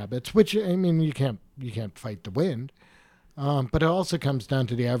 changing habits, which, I mean, you can't fight the wind. But it also comes down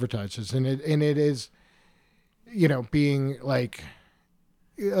to the advertisers, and it is, you know, being like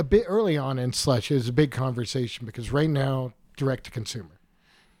a bit early on in Slush is a big conversation, because right now, direct to consumer,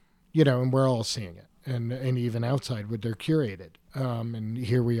 you know, and we're all seeing it, and even Outside with their curated. And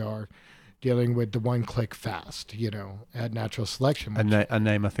here we are dealing with the one click fast, at Natural Selection. A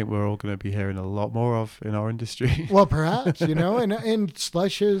name I think we're all going to be hearing a lot more of in our industry. Well, perhaps, and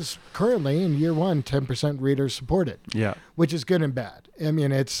Slush is currently in year 1, 10% reader supported. Yeah. Which is good and bad. I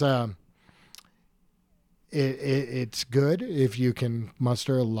mean, it's good if you can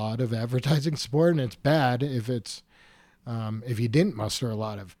muster a lot of advertising support, and it's bad if you didn't muster a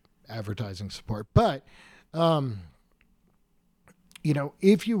lot of advertising support. But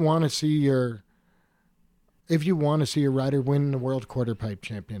if you want to see your rider win the World Quarter Pipe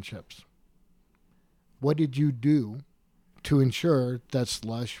Championships, what did you do to ensure that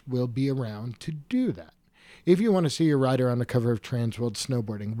Slush will be around to do that? If you want to see your rider on the cover of Transworld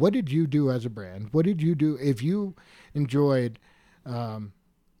Snowboarding, what did you do as a brand? What did you do if you enjoyed,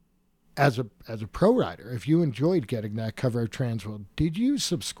 as a pro rider, if you enjoyed getting that cover of Transworld, did you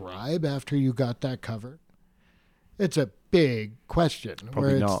subscribe after you got that cover? It's a big question.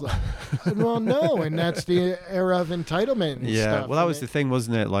 Probably not. Well, no, and that's the era of entitlement and stuff. Well, that was the thing,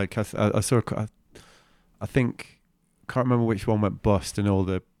 wasn't it? Like, I saw, I think, can't remember which one went bust, and all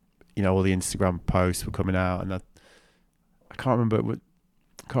the Instagram posts were coming out, and I can't remember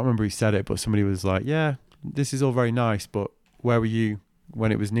who said it, but somebody was like, "Yeah, this is all very nice, but where were you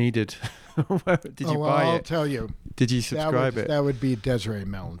when it was needed? Did you buy it? I'll tell you. Did you subscribe it?" That would be Desiree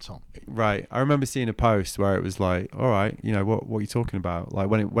Melanson. Right. I remember seeing a post where it was like, "All right, what are you talking about? Like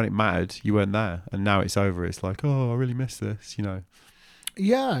when it mattered, you weren't there, and now it's over. It's like, oh, I really miss this,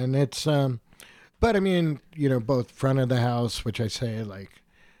 Yeah, and it's, but I mean, both front of the house, which I say like,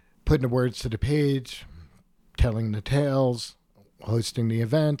 putting the words to the page, telling the tales, hosting the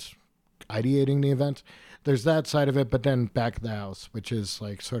event, ideating the event. There's that side of it, but then back of the house, which is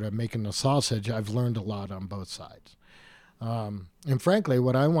like sort of making the sausage. I've learned a lot on both sides. And frankly,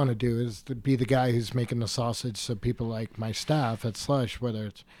 what I want to do is to be the guy who's making the sausage so people like my staff at Slush, whether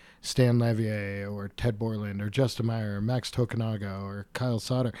it's Stan Levier or Ted Borland or Justin Meyer or Max Tokunaga or Kyle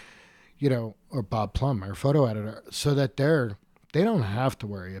Sauter, or Bob Plum, our photo editor, so that they don't have to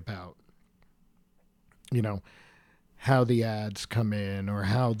worry about, how the ads come in or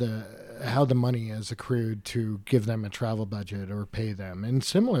how the money is accrued to give them a travel budget or pay them. And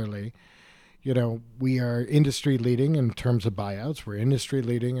similarly, we are industry leading in terms of buyouts. We're industry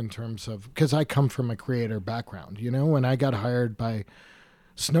leading in terms of, because I come from a creator background. When I got hired by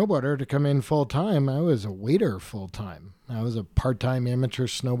Snowboarder to come in full time, I was a waiter full time. I was a part-time amateur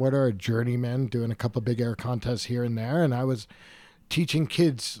snowboarder, a journeyman, doing a couple big air contests here and there, and I was teaching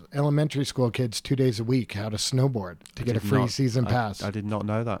kids, elementary school kids, 2 days a week how to snowboard to get a free season pass. I did not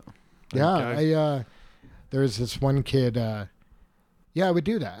know that. There's this one kid, I would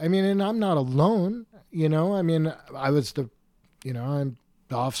do that. I mean, and I'm not alone, I mean, I was I'm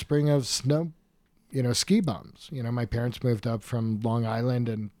the offspring of ski bums. My parents moved up from Long Island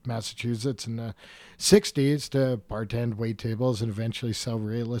and Massachusetts in the 60s to bartend, wait tables, and eventually sell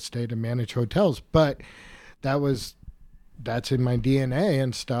real estate and manage hotels. But that's in my DNA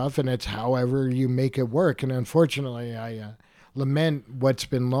and stuff, and it's however you make it work. And unfortunately, I lament what's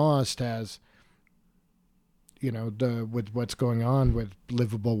been lost as, with what's going on with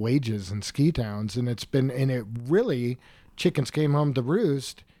livable wages in ski towns. And it really, chickens came home to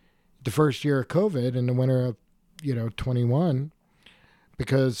roost the first year of COVID in the winter of, 21,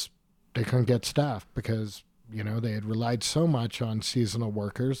 because they couldn't get staff because, they had relied so much on seasonal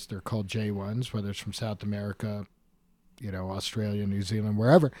workers. They're called J1s, whether it's from South America, Australia, New Zealand,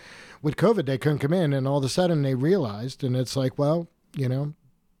 wherever. With COVID, they couldn't come in, and all of a sudden they realized, and it's like, well, you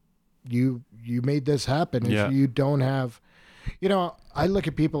made this happen. If you don't have, I look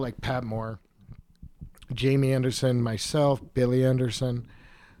at people like Pat Moore, Jamie Anderson, myself, Billy Anderson.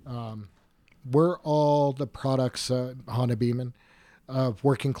 We're all the products, Hannah Beeman, of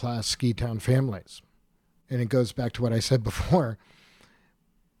working class ski town families. And it goes back to what I said before.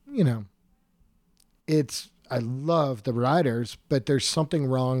 I love the riders, but there's something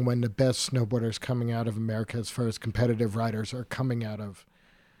wrong when the best snowboarders coming out of America as far as competitive riders are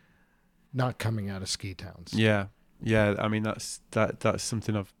not coming out of ski towns. Yeah. I mean, that's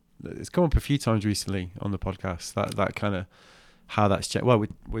something it's come up a few times recently on the podcast, that kind of how that's changed. Well,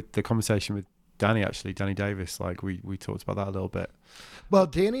 with the conversation with Danny Davis, like we talked about that a little bit. Well,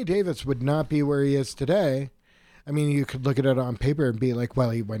 Danny Davis would not be where he is today. I mean, you could look at it on paper and be like, well,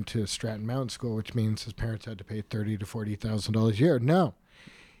 he went to Stratton Mountain School, which means his parents had to pay $30,000 to $40,000 a year. No.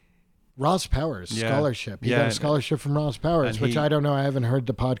 Ross Powers, scholarship. He got a scholarship from Ross Powers, which I don't know. I haven't heard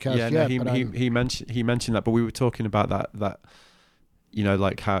the podcast yet. No, he mentioned that, but we were talking about that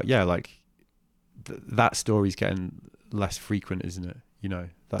like how, like that story's getting less frequent, isn't it?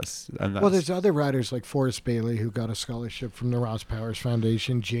 That's well, there's other riders like Forrest Bailey who got a scholarship from the Ross Powers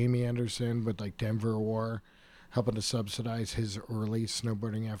Foundation. Jamie Anderson with like Denver War, helping to subsidize his early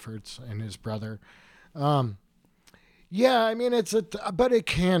snowboarding efforts, and his brother. Yeah, I mean but it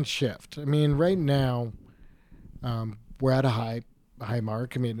can shift. I mean, right now, we're at a high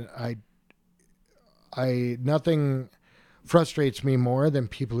mark. I mean, nothing frustrates me more than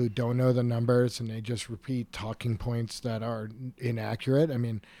people who don't know the numbers and they just repeat talking points that are inaccurate. I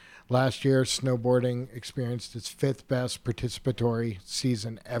mean, last year snowboarding experienced its 5th best participatory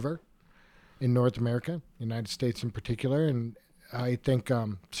season ever in North America, United States in particular, and I think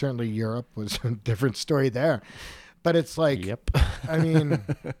certainly Europe was a different story there. But it's like, yep. I mean,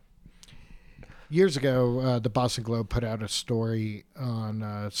 years ago, the Boston Globe put out a story on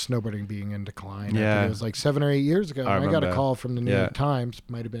snowboarding being in decline. Yeah. I think it was like 7 or 8 years ago. I got a remember. call from the New York Times.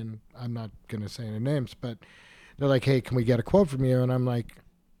 Might have been, I'm not going to say any names, but they're like, hey, can we get a quote from you? And I'm like,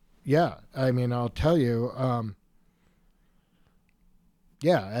 yeah, I mean, I'll tell you.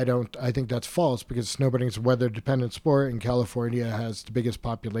 Yeah, I think that's false because snowboarding is a weather-dependent sport, and California has the biggest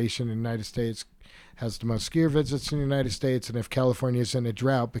population in the United States, has the most skier visits in the United States, and if California is in a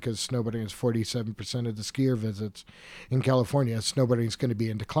drought, because snowboarding is 47% of the skier visits in California, snowboarding is going to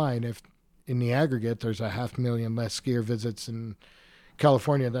be in decline. If in the aggregate there's 500,000 less skier visits in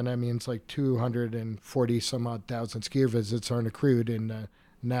California, then that means like 240 some odd thousand skier visits aren't accrued in the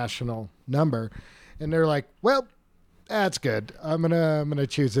national number. And they're like, well, that's good. I'm gonna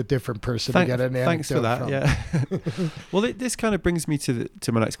choose a different person to get an anecdote Thanks for that. from. Yeah. Well, this kind of brings me to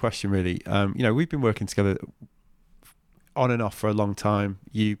my next question. Really, we've been working together on and off for a long time.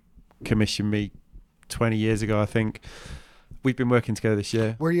 You commissioned me 20 years ago, I think. We've been working together this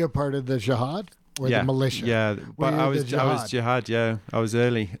year. Were you a part of the Jihad or the militia? Yeah, but I was Jihad. Yeah, I was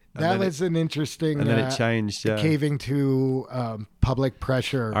early. That was an interesting. And then it changed. Yeah, caving to public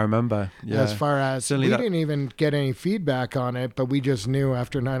pressure. I remember. Yeah, as far as we didn't even get any feedback on it, but we just knew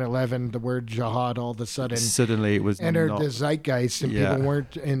after 9/11 the word jihad all of a suddenly it was entered the zeitgeist, and people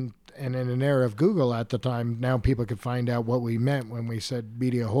weren't in. And in an era of Google at the time, now people could find out what we meant when we said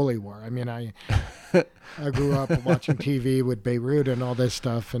media holy war. I mean, I grew up watching TV with Beirut and all this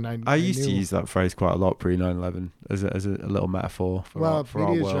stuff, and I used to use that phrase quite a lot pre 9/11 as a little metaphor for our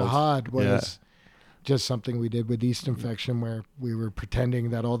world. Media jihad was just something we did with East Infection, where we were pretending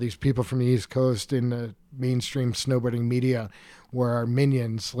that all these people from the East Coast in the mainstream snowboarding media were our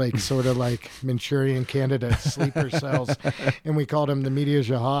minions, like sort of like Manchurian candidates, sleeper cells, and we called them the media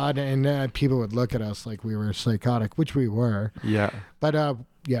jihad, and people would look at us like we were psychotic, which we were. Yeah. But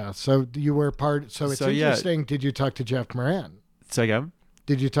so you were part. So it's interesting. Yeah. Did you talk to Jeff Moran? Say again.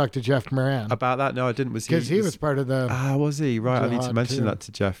 Did you talk to Jeff Moran about that? No, I didn't. Because he was part of the. Was he? Right. I need to mention that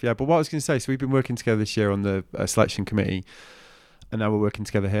to Jeff. Yeah. But what I was going to say, so we've been working together this year on the selection committee, and now we're working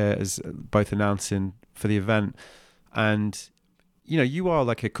together here as both announcing for the event. And you are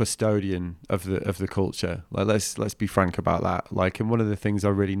like a custodian of the culture. Like let's be frank about that. Like, and one of the things I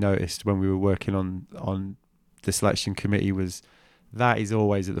really noticed when we were working on the selection committee was that is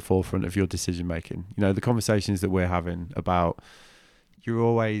always at the forefront of your decision making. The conversations that we're having about. You're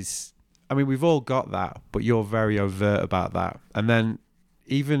always, I mean, we've all got that, but you're very overt about that. And then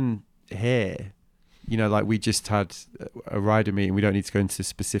even here, like we just had a rider meeting. We don't need to go into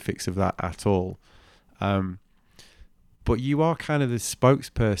specifics of that at all. But you are kind of the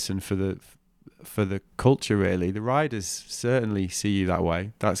spokesperson for the culture, really. The riders certainly see you that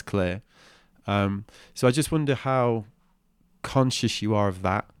way. That's clear. So I just wonder how conscious you are of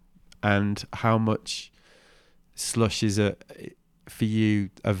that, and how much Slush is for you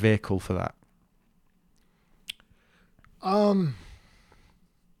a vehicle for that.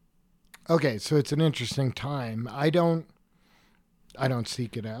 Okay, so it's an interesting time. I don't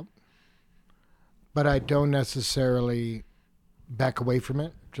seek it out, but I don't necessarily back away from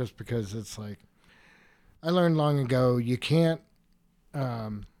it just because it's like I learned long ago you can't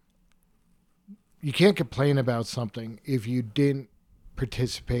complain about something if you didn't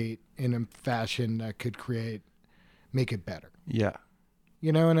participate in a fashion that could make it better. Yeah.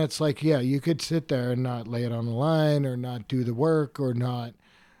 And it's like, yeah, you could sit there and not lay it on the line or not do the work or not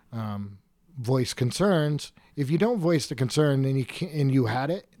voice concerns. If you don't voice the concern, then you had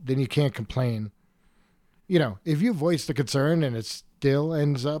it, then you can't complain. If you voice the concern and it still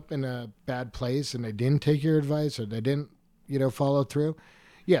ends up in a bad place and they didn't take your advice or they didn't, follow through,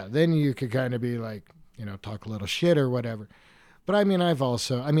 yeah, then you could kind of be like, talk a little shit or whatever. But I mean, I've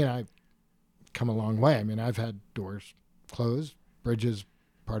come a long way. I mean, I've had doors closed, bridges,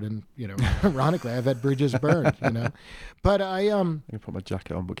 ironically, I've had bridges burned, But I'm going to put my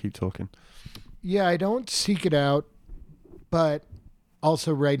jacket on, but keep talking. Yeah, I don't seek it out, but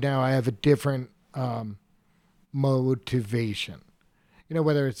also right now I have a different motivation. You know,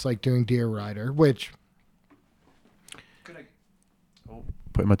 whether it's like doing Dear Rider, which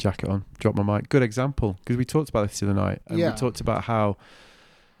putting my jacket on, drop my mic. Good example, because we talked about this the other night, and we talked about how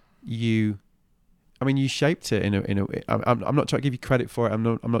you shaped it in a. I'm not trying to give you credit for it. I'm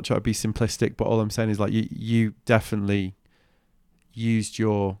not trying to be simplistic, but all I'm saying is like you definitely used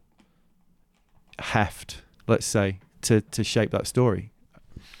your heft, let's say, to shape that story.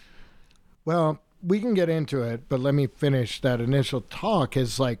 Well, we can get into it, but let me finish that initial talk.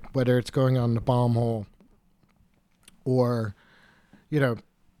 Is like whether it's going on the bomb hole or, you know,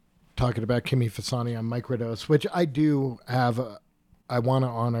 talking about Kimi Fasani on Microdose, which I do have. I want to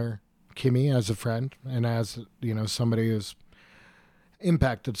honor Kimi as a friend and as, you know, somebody who's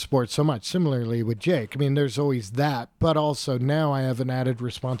impacted sports so much. Similarly with Jake. I mean, there's always that, but also now I have an added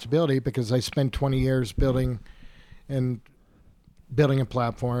responsibility because I spent 20 years building a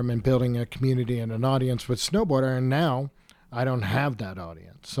platform and building a community and an audience with Snowboarder, and now I don't have that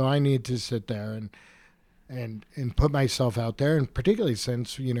audience. So I need to sit there and put myself out there, and particularly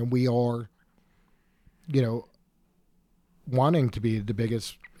since, you know, we are, you know, wanting to be the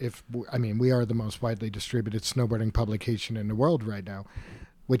biggest, we are the most widely distributed snowboarding publication in the world right now,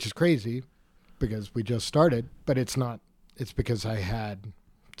 which is crazy because we just started, but it's not. It's because I had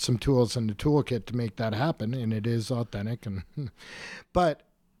some tools in the toolkit to make that happen, and it is authentic. And but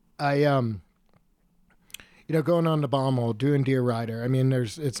I you know, going on the bomb hole, doing Dear Rider, I mean,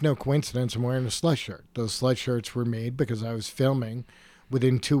 it's no coincidence I'm wearing a slush shirt. Those slush shirts were made because I was filming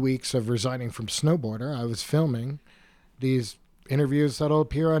within 2 weeks of resigning from Snowboarder. I was filming these interviews that'll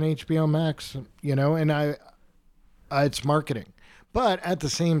appear on HBO Max, you know, and it's marketing. But at the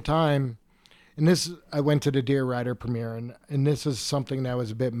same time, and I went to the Dear Rider premiere, and this is something that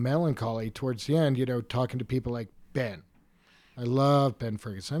was a bit melancholy towards the end, you know, talking to people like Ben. I love Ben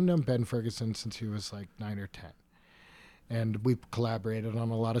Ferguson. I've known Ben Ferguson since he was like 9 or 10. And we collaborated on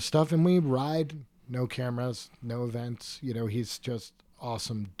a lot of stuff, and we ride, no cameras, no events. You know, he's just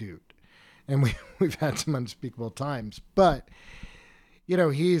awesome dude. And we've had some unspeakable times. But, you know,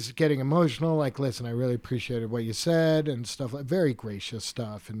 he's getting emotional, like, listen, I really appreciated what you said and stuff, like very gracious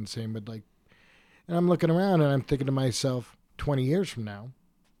stuff. And same with like, and I'm looking around and I'm thinking to myself, 20 years from now,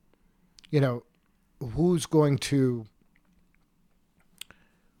 you know, who's going to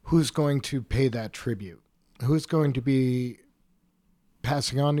pay that tribute? Who's going to be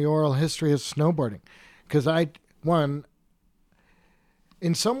passing on the oral history of snowboarding? Because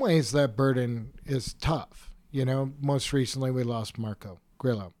in some ways that burden is tough. You know, most recently we lost Marco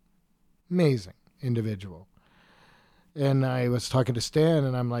Grillo. Amazing individual. And I was talking to Stan,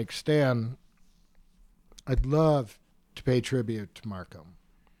 and I'm like, Stan, I'd love to pay tribute to Marco,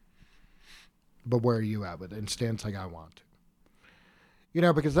 but where are you at with it? And Stan's like, I want to. You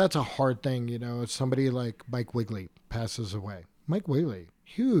know, because that's a hard thing, you know, if somebody like Mike Wigley passes away. Mike Wigley,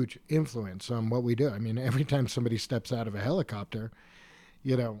 huge influence on what we do. I mean, every time somebody steps out of a helicopter,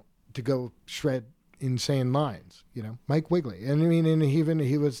 you know, to go shred insane lines, you know, Mike Wigley. And I mean, and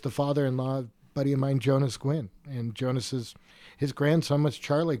he was the father-in-law of a buddy of mine, Jonas Gwynn. And his grandson was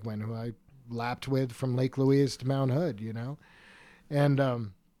Charlie Gwynn, who I lapped with from Lake Louise to Mount Hood, you know?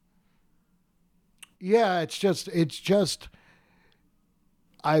 And, yeah, it's just,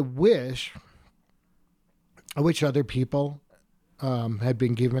 I wish other people had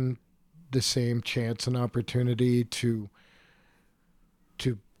been given the same chance and opportunity to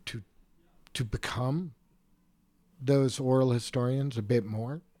become those oral historians a bit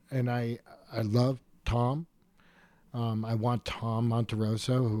more. And I love Tom. I want Tom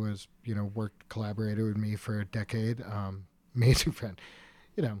Monterosso, who has, you know, collaborated with me for a decade. Amazing friend.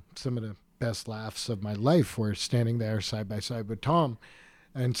 You know, some of the best laughs of my life were standing there side by side with Tom,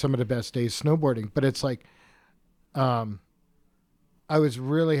 and some of the best days snowboarding. But it's like, I was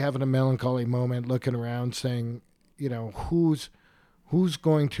really having a melancholy moment looking around saying, you know, who's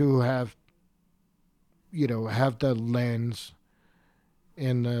going to have the lens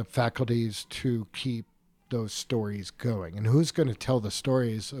and the faculties to keep those stories going, and who's going to tell the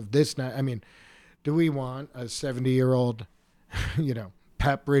stories of this now? I mean, do we want a 70-year-old, you know,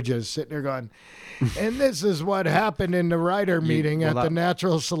 Pat Bridges sitting there going, and this is what happened in the rider meeting at the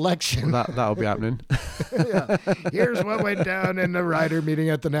natural selection. That'll be happening. Yeah. Here's what went down in the rider meeting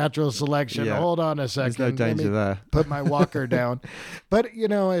at the natural selection. Yeah. Hold on a second. There's no danger there. Put my walker down. But, you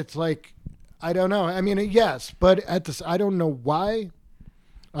know, it's like, I don't know. I mean, yes, but I don't know why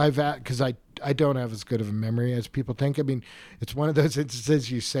because I don't have as good of a memory as people think. I mean, it's one of those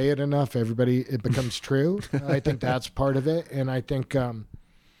instances, you say it enough, it becomes true. I think that's part of it. And I think,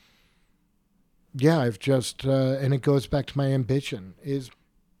 yeah, I've just and it goes back to my ambition. Is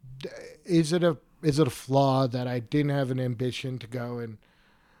it a flaw that I didn't have an ambition to go and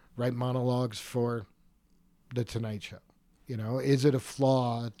write monologues for the Tonight Show? You know, is it a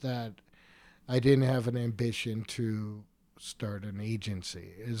flaw that I didn't have an ambition to start an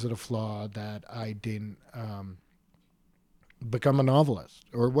agency? Is it a flaw that I didn't become a novelist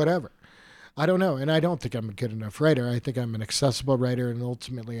or whatever? I don't know. And I don't think I'm a good enough writer. I think I'm an accessible writer. And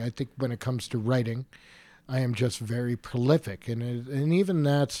ultimately, I think when it comes to writing, I am just very prolific. And even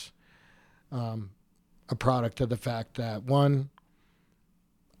that's a product of the fact that, one,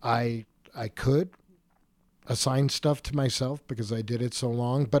 I could assign stuff to myself because I did it so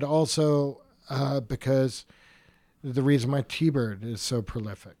long, but also because the reason my T-Bird is so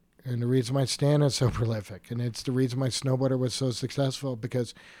prolific and the reason my Stan is so prolific, and it's the reason my Snowboarder was so successful,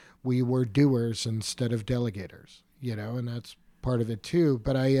 because we were doers instead of delegators, you know, and that's part of it too.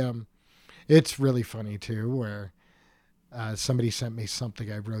 But it's really funny too, where somebody sent me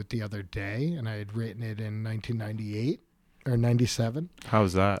something I wrote the other day, and I had written it in 1998 or 97. How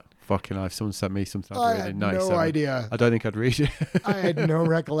was that? Fucking life. Someone sent me something. I had no idea. I don't think I'd read it. I had no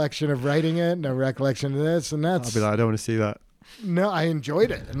recollection of writing it, no recollection of this, and that's... I'll be like, I don't want to see that. No, I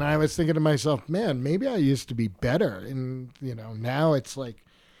enjoyed it. And I was thinking to myself, man, maybe I used to be better. And, you know, now it's like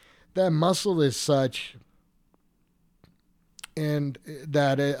that muscle is such, and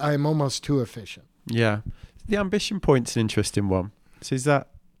that I'm almost too efficient. Yeah. The ambition point's an interesting one. So is that,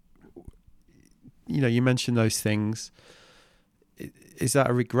 you know, you mentioned those things. Is that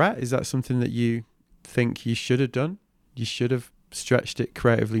a regret? Is that something that you think you should have done? You should have stretched it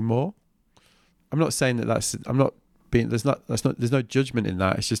creatively more? I'm not saying there's no judgment in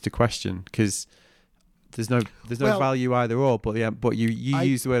that. It's just a question, because there's no value either or. But you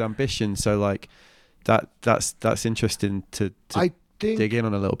use the word ambition, so like that's interesting to dig in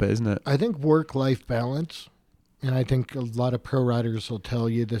on a little bit, isn't it? I think work-life balance, and I think a lot of pro riders will tell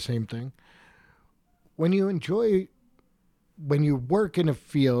you the same thing. When you work in a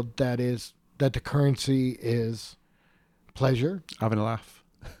field that the currency is pleasure, having a laugh.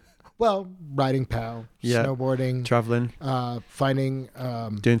 Well, riding POW, snowboarding, traveling, finding,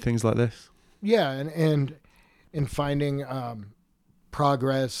 doing things like this. Yeah, and finding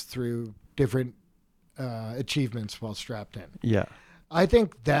progress through different achievements while strapped in. Yeah, I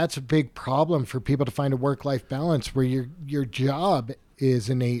think that's a big problem for people to find a work-life balance where your job is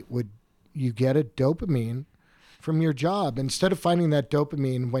innate. You get a dopamine from your job. Instead of finding that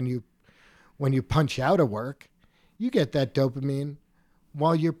dopamine when you punch out of work, you get that dopamine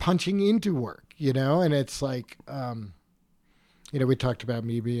while you're punching into work, you know? And it's like, you know, we talked about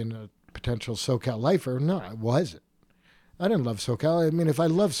me being a potential SoCal lifer. No, I wasn't. I didn't love SoCal. I mean, if I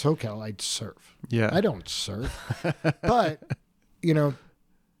loved SoCal, I'd surf. Yeah. I don't surf. But, you know,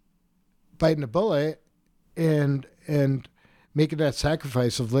 biting a bullet and making that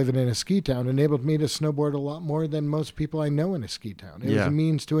sacrifice of living in a ski town enabled me to snowboard a lot more than most people I know in a ski town. It was a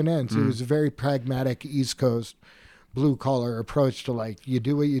means to an end. So it was a very pragmatic East Coast blue collar approach to, like, you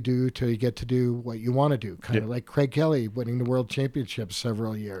do what you do till you get to do what you want to do. Kind of like Craig Kelly winning the world championship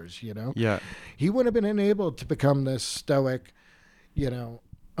several years, you know? Yeah. He wouldn't have been enabled to become this stoic,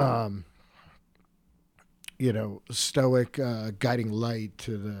 stoic guiding light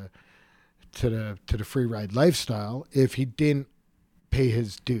to the free ride lifestyle if he didn't pay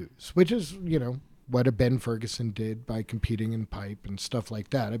his dues, which is, you know, what a Ben Ferguson did by competing in pipe and stuff like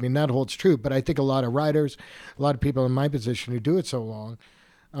that. I mean, that holds true, but I think a lot of riders, a lot of people in my position who do it so long,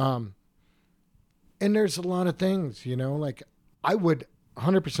 and there's a lot of things, you know, like I would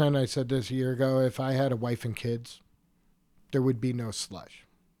 100%, I said this a year ago, if I had a wife and kids, there would be no slush.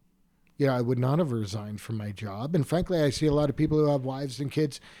 You know, I would not have resigned from my job. And frankly, I see a lot of people who have wives and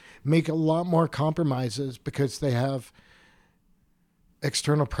kids make a lot more compromises because they have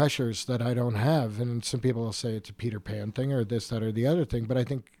external pressures that I don't have. And some people will say it's a Peter Pan thing or this, that, or the other thing. But I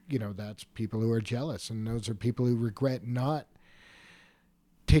think, you know, that's people who are jealous. And those are people who regret not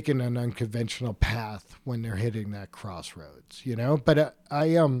taking an unconventional path when they're hitting that crossroads, you know. But I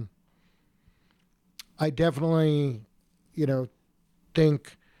definitely, you know,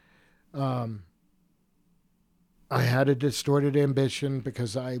 think I had a distorted ambition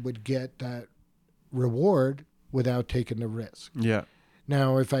because I would get that reward without taking the risk. Yeah.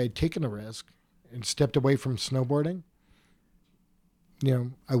 Now, if I had taken a risk and stepped away from snowboarding, you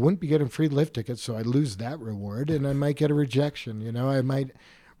know, I wouldn't be getting free lift tickets, so I'd lose that reward, and I might get a rejection. You know, I might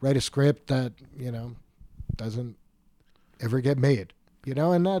write a script that, you know, doesn't ever get made. You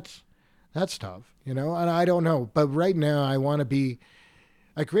know, and that's tough. You know, and I don't know, but right now I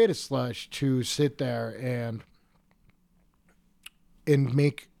create a slush to sit there and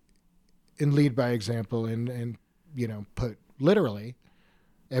make and lead by example and put literally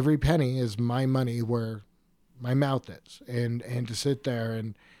every penny is my money where my mouth is, and to sit there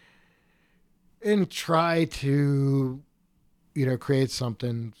and try to create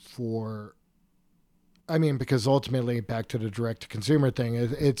something for, because ultimately back to the direct to consumer thing,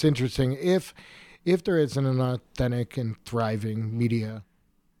 it's interesting if there isn't an authentic and thriving media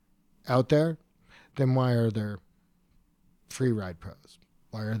out there, then why are there free ride pros?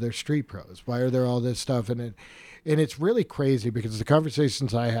 Why are there street pros? Why are there all this stuff? And it's really crazy because the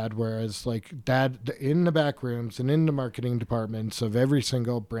conversations I had, whereas like that in the back rooms and in the marketing departments of every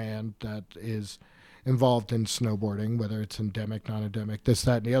single brand that is involved in snowboarding, whether it's endemic, non-endemic, this,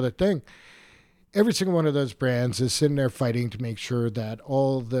 that, and the other thing, every single one of those brands is sitting there fighting to make sure that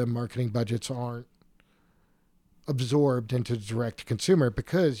all the marketing budgets aren't absorbed into direct to consumer,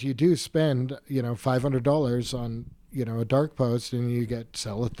 because you do spend, $500 on, a dark post and you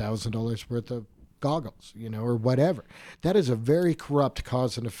sell $1,000 worth of goggles, or whatever. That is a very corrupt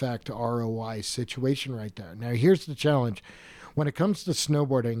cause and effect ROI situation right there. Now, here's the challenge. When it comes to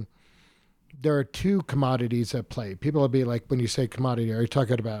snowboarding, there are two commodities at play. People will be like, when you say commodity, are you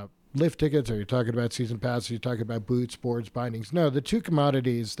talking about lift tickets? Are you talking about season passes? Are you talking about boots, boards, bindings? No, the two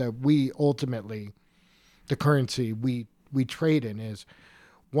commodities that we ultimately, the currency we trade in is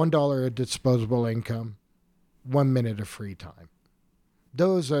 $1 of disposable income, 1 minute of free time.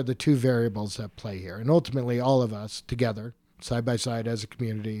 Those are the two variables at play here. And ultimately, all of us together, side by side as a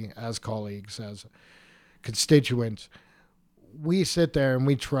community, as colleagues, as constituents, we sit there and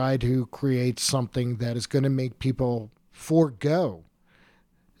we try to create something that is going to make people forego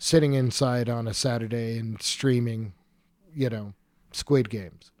sitting inside on a Saturday and streaming, Squid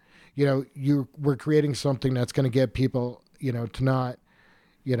Games. We're creating something that's going to get people, to not,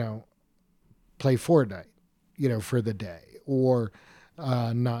 play Fortnite, for the day, or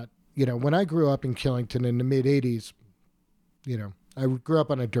not, when I grew up in Killington in the mid 80s, I grew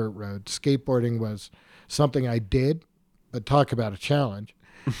up on a dirt road. Skateboarding was something I did, but talk about a challenge.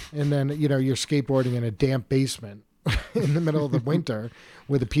 And then, you're skateboarding in a damp basement in the middle of the winter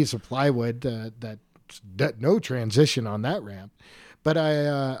with a piece of plywood that no transition on that ramp. But I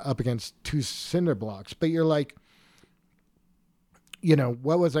up against two cinder blocks. But you're like,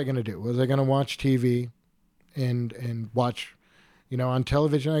 what was I going to do? Was I going to watch TV and watch, on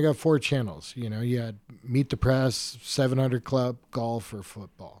television? I got 4 channels. You had Meet the Press, 700 Club, golf, or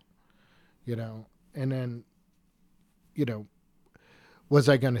football. And then, was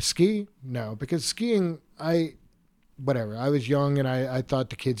I going to ski? No, because skiing, I was young and I thought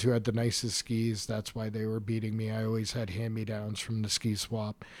the kids who had the nicest skis, that's why they were beating me. I always had hand-me-downs from the ski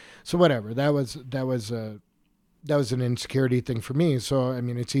swap. So whatever, that was an insecurity thing for me. So,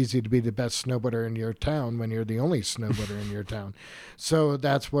 it's easy to be the best snowboarder in your town when you're the only snowboarder in your town. So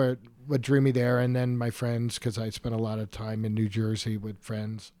that's what drew me there. And then my friends, because I spent a lot of time in New Jersey with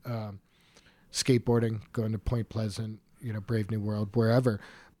friends, skateboarding, going to Point Pleasant, Brave New World, wherever.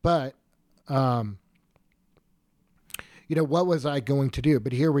 But, what was I going to do?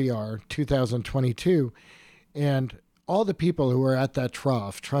 But here we are, 2022, and all the people who are at that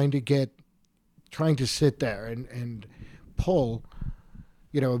trough trying to sit there and pull,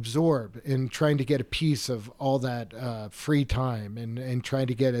 absorb, and trying to get a piece of all that free time and trying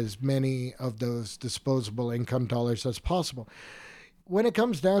to get as many of those disposable income dollars as possible. When it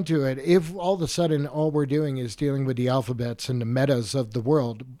comes down to it, if all of a sudden all we're doing is dealing with the alphabets and the metas of the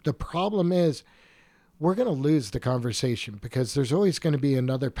world, the problem is we're going to lose the conversation, because there's always going to be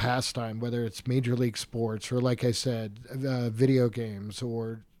another pastime, whether it's Major League Sports or, like I said, video games,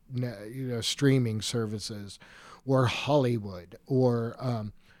 or streaming services, or Hollywood, or a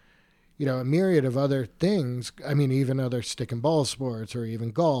myriad of other things. Even other stick and ball sports, or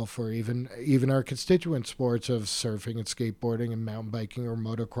even golf, or even our constituent sports of surfing and skateboarding and mountain biking or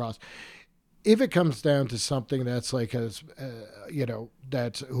motocross. If it comes down to something that's like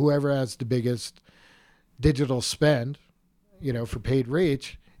that's whoever has the biggest digital spend, for paid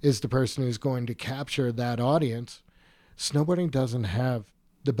reach, is the person who's going to capture that audience. Snowboarding doesn't have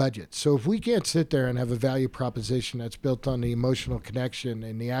the budget. So if we can't sit there and have a value proposition that's built on the emotional connection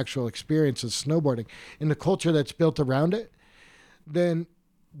and the actual experience of snowboarding and the culture that's built around it, then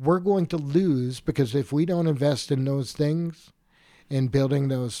we're going to lose, because if we don't invest in those things and building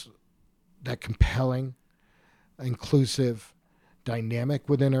that compelling, inclusive dynamic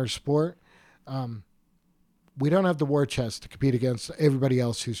within our sport, we don't have the war chest to compete against everybody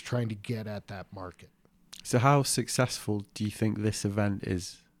else who's trying to get at that market. So how successful do you think this event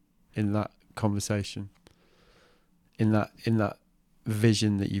is in that conversation, in that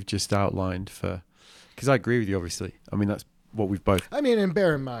vision that you've just outlined for? Because I agree with you, obviously. That's what we've both I mean, and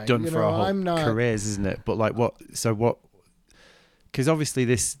bear in mind, done for our whole I'm not careers, isn't it? But like what? Because obviously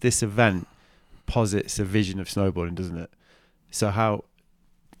this event posits a vision of snowboarding, doesn't it? So how,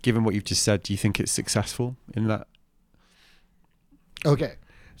 given what you've just said, do you think it's successful in that? Okay.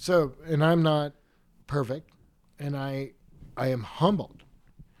 So, and I'm not perfect, and I am humbled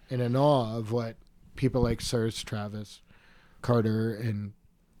and in awe of what people like Sirs, Travis, Carter, and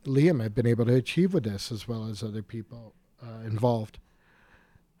Liam have been able to achieve with this, as well as other people involved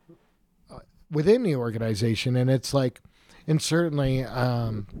within the organization. And it's like, and certainly,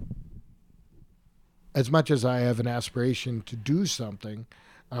 as much as I have an aspiration to do something,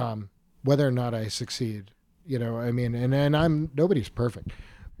 whether or not I succeed, I mean, and I'm nobody's perfect,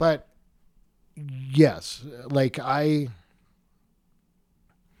 but yes, like I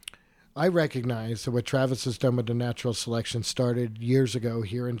recognize that what Travis has done with the natural selection started years ago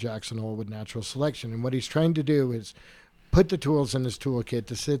here in Jackson Hole with natural selection. And what he's trying to do is put the tools in his toolkit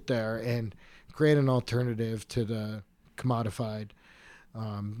to sit there and create an alternative to the commodified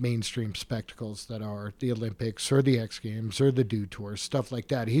mainstream spectacles that are the Olympics or the X Games or the Dew Tour, stuff like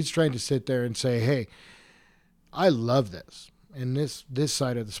that. He's trying to sit there and say, hey, I love this. And this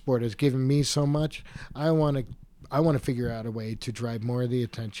side of the sport has given me so much. I want to figure out a way to drive more of the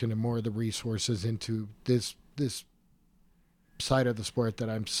attention and more of the resources into this side of the sport that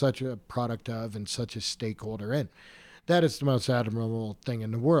I'm such a product of and such a stakeholder in. That is the most admirable thing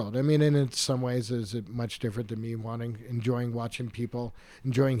in the world. I mean, and in some ways, is it much different than me enjoying watching people,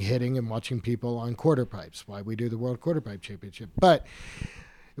 enjoying hitting and watching people on quarter pipes. Why we do the World Quarter Pipe Championship. But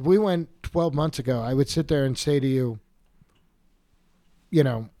if we went 12 months ago, I would sit there and say to you,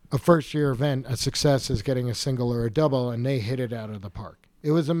 a first-year event, a success is getting a single or a double, and they hit it out of the park.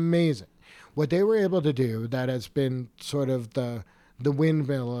 It was amazing. What they were able to do, that has been sort of the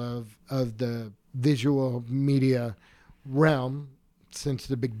windmill of the visual media realm since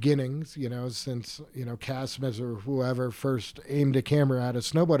the beginnings, since, Cassimus or whoever first aimed a camera at a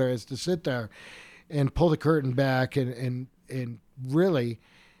snowboarder, is to sit there and pull the curtain back and really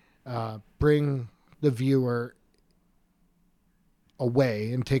bring the viewer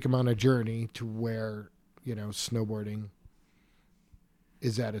away and take them on a journey to where, snowboarding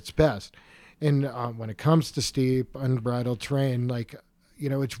is at its best. And when it comes to steep, unbridled terrain, like,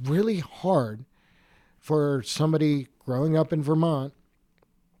 it's really hard for somebody growing up in Vermont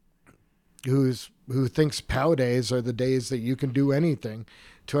who thinks POW days are the days that you can do anything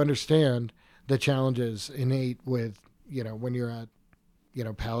to understand the challenges innate with, when you're at,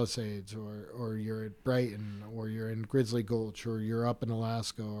 Palisades or you're at Brighton or you're in Grizzly Gulch or you're up in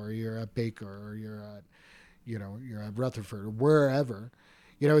Alaska or you're at Baker or you're at Rutherford or wherever.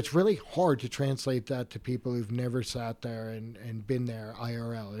 It's really hard to translate that to people who've never sat there and been there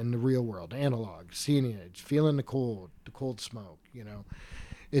IRL, in the real world, analog, seeing it, feeling the cold smoke,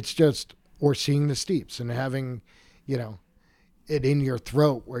 It's just, or seeing the steeps and having, it in your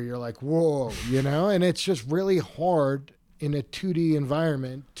throat where you're like, whoa, and it's just really hard in a 2D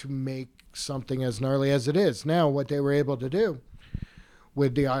environment to make something as gnarly as it is. Now, what they were able to do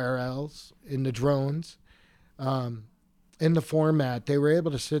with the IRLs, in the drones, in the format, they were able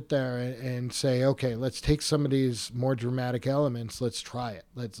to sit there and say, okay, let's take some of these more dramatic elements. Let's try it.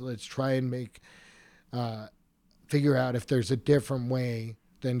 Let's try and figure out if there's a different way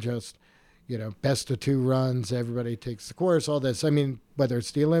than just, best of two runs, everybody takes the course, all this. I mean, whether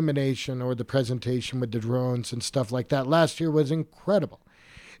it's the elimination or the presentation with the drones and stuff like that, last year was incredible.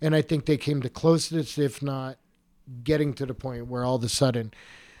 And I think they came to closest, if not getting to the point where all of a sudden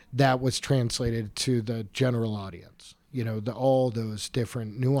that was translated to the general audience. All those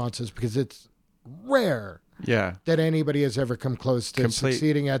different nuances, because it's rare that anybody has ever come close to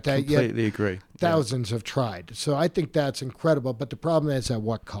succeeding at that. Completely agree. Thousands have tried. So I think that's incredible. But the problem is, at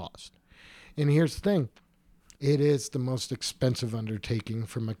what cost? And here's the thing. It is the most expensive undertaking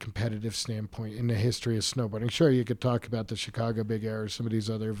from a competitive standpoint in the history of snowboarding. Sure, you could talk about the Chicago Big Air or some of these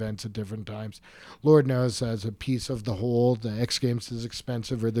other events at different times. Lord knows, as a piece of the whole, the X Games is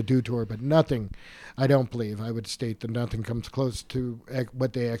expensive, or the Dew Tour, but nothing, I don't believe, I would state that nothing comes close to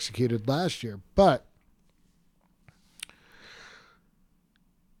what they executed last year. But,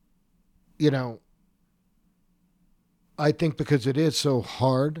 I think because it is so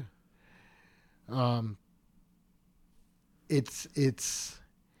hard, it's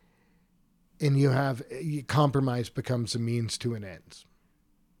and compromise becomes a means to an end.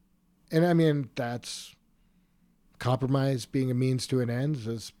 And I mean, that's compromise being a means to an end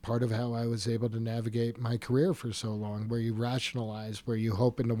is part of how I was able to navigate my career for so long, where you rationalize, where you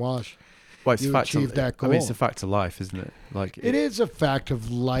hope in the wash, Well, it's you achieve that goal. I mean, it's a fact of life, isn't it? Like it is a fact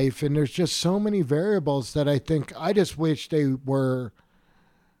of life, and there's just so many variables that I think I just wish they were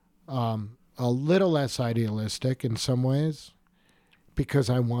a little less idealistic in some ways, because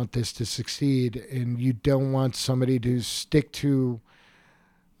I want this to succeed, and you don't want somebody to stick to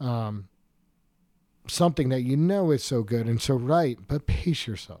something that you know is so good and so right, but pace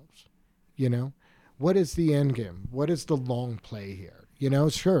yourselves. What is the end game? What is the long play here?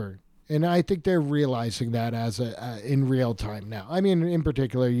 Sure. And I think they're realizing that in real time now. I mean, in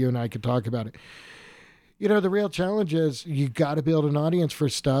particular, you and I could talk about it. The real challenge is you got to build an audience for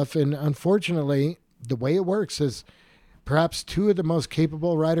stuff. And unfortunately, the way it works is perhaps two of the most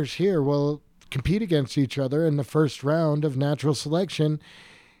capable writers here will compete against each other in the first round of natural selection.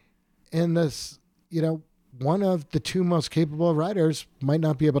 And this, one of the two most capable writers might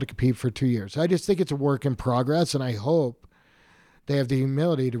not be able to compete for 2 years. I just think it's a work in progress, and I hope they have the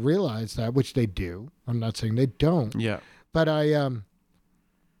humility to realize that, which they do. I'm not saying they don't. Yeah. But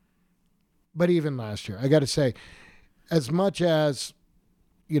but even last year, I got to say, as much as,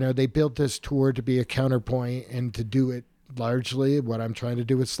 they built this tour to be a counterpoint and to do it largely, what I'm trying to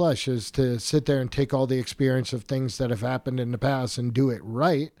do with Slush is to sit there and take all the experience of things that have happened in the past and do it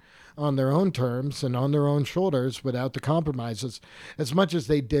right on their own terms and on their own shoulders without the compromises. As much as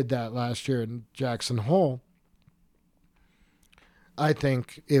they did that last year in Jackson Hole, I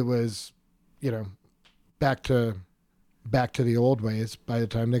think it was, back to the old ways by the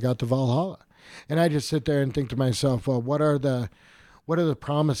time they got to Valhalla. And I just sit there and think to myself, well, what are the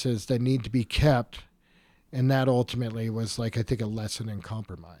promises that need to be kept? And that ultimately was I think a lesson in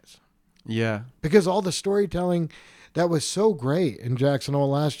compromise. Yeah. Because all the storytelling that was so great in Jackson Hole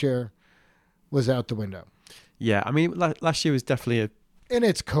last year was out the window. Yeah. I mean, last year was definitely and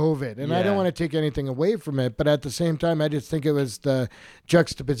it's COVID, and I don't want to take anything away from it, but at the same time, I just think it was the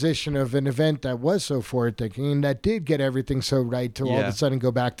juxtaposition of an event that was so forward-thinking and that did get everything so right to all of a sudden go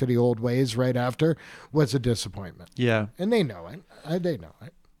back to the old ways right after was a disappointment. Yeah. And they know it. They know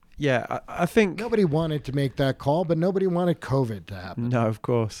it. Yeah, I think... Nobody wanted to make that call, but nobody wanted COVID to happen. No, of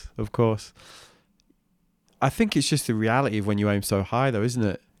course. I think it's just the reality of when you aim so high, though, isn't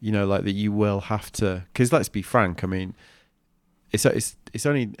it? That you will have to... Because let's be frank, I mean... It's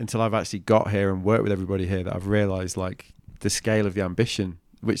only until I've actually got here and worked with everybody here that I've realised the scale of the ambition,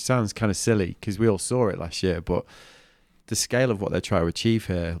 which sounds kind of silly because we all saw it last year, but the scale of what they're trying to achieve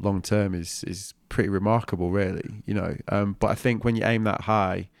here long term is pretty remarkable, really. But I think when you aim that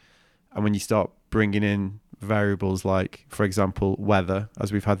high and when you start bringing in variables like, for example, weather,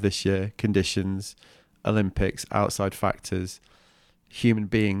 as we've had this year, conditions, Olympics, outside factors, human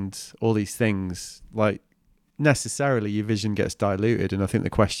beings, all these things, necessarily your vision gets diluted, and I think the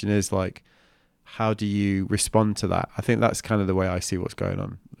question is how do you respond to that? I think that's kind of the way I see what's going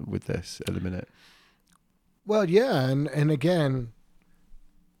on with this at the minute. Well, yeah, and again,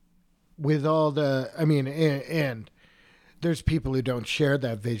 with all the, and there's people who don't share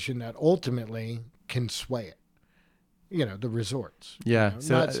that vision that ultimately can sway it. The resorts. Yeah,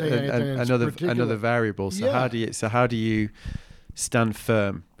 so not saying anything another variable. So how do you stand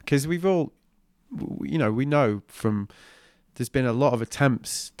firm? Because we've all. We know from there's been a lot of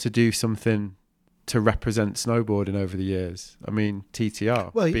attempts to do something to represent snowboarding over the years. I mean,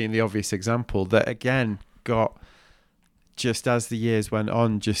 TTR being the obvious example that again got, just as the years went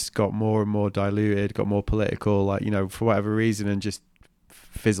on, just got more and more diluted, got more political, for whatever reason, and just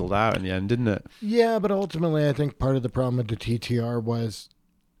fizzled out in the end, didn't it? Yeah, but ultimately I think part of the problem with the TTR was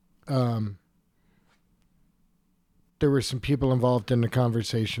there were some people involved in the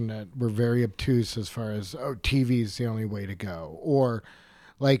conversation that were very obtuse as far as, TV is the only way to go. Or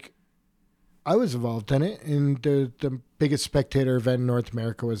I was involved in it, and the biggest spectator event in North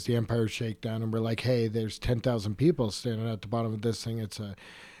America was the Empire Shakedown. And we're like, hey, there's 10,000 people standing at the bottom of this thing. It's a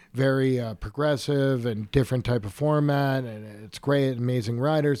very progressive and different type of format, and it's great, amazing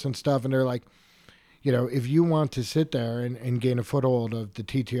riders and stuff. And they're like, if you want to sit there and gain a foothold of the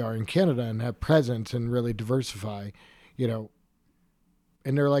TTR in Canada and have presence and really diversify, and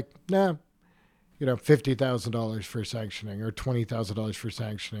they're like, nah, $50,000 for sanctioning or $20,000 for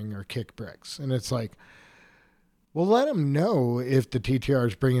sanctioning or kick bricks. And it's like, well, let them know if the TTR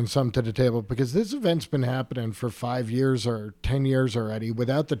is bringing something to the table, because this event's been happening for 5 years or 10 years already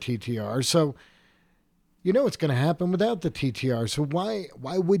without the TTR. So, it's going to happen without the TTR. So why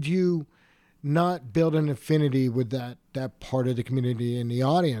would you not build an affinity with that part of the community and the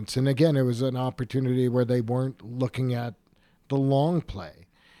audience? And again, it was an opportunity where they weren't looking at the long play.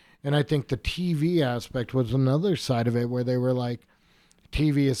 And I think the TV aspect was another side of it where they were like,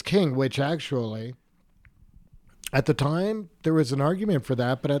 TV is king, which actually At the time, there was an argument for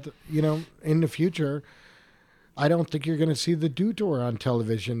that, but in the future, I don't think you're going to see the Dew Tour on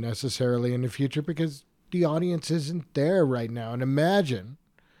television necessarily in the future because the audience isn't there right now. And imagine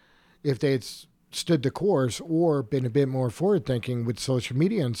if they had stood the course or been a bit more forward thinking with social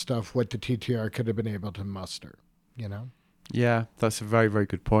media and stuff, what the TTR could have been able to muster, Yeah, that's a very, very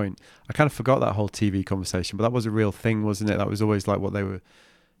good point. I kind of forgot that whole TV conversation, but that was a real thing, wasn't it? That was always like what they were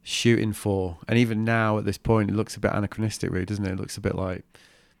shooting for. And even now at this point, it looks a bit anachronistic, really, doesn't it? It looks a bit like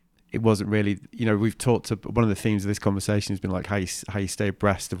it wasn't really, we've talked to, one of the themes of this conversation has been like how you stay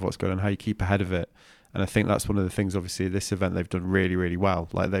abreast of what's going on, how you keep ahead of it. And I think that's one of the things, obviously, this event they've done really, really well.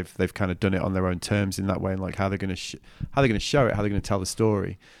 Like they've kind of done it on their own terms in that way, and like how they're going to show it, how they're going to tell the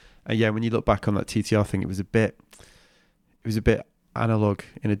story. And yeah, when you look back on that TTR thing, it was a bit analog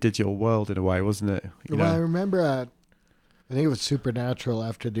in a digital world in a way, wasn't it? I remember I think it was Supernatural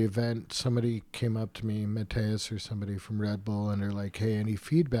after the event. Somebody came up to me, Mateus or somebody from Red Bull, and they're like, "Hey, any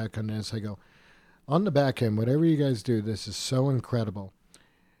feedback on this?" I go, "On the back end, whatever you guys do, this is so incredible.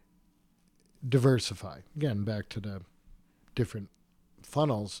 Diversify." Again, back to the different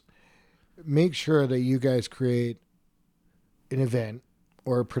funnels. Make sure that you guys create an event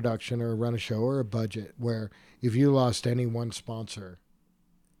or a production or run a show or a budget where if you lost any one sponsor,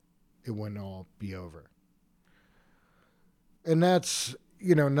 it wouldn't all be over. And that's,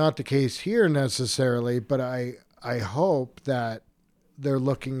 not the case here necessarily, but I hope that they're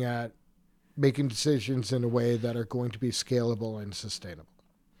looking at making decisions in a way that are going to be scalable and sustainable.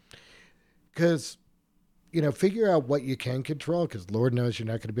 Because, figure out what you can control, because Lord knows you're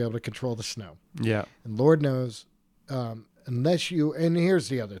not going to be able to control the snow. Yeah. And Lord knows, unless you, and here's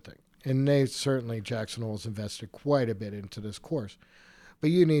the other thing, and Jackson Hole's invested quite a bit into this course, but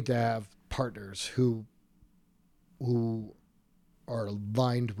you need to have partners who are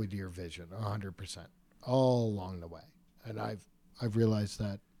aligned with your vision 100% all along the way. And I've realized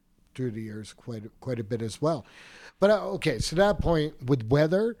that through the years quite a bit as well. But okay, so that point with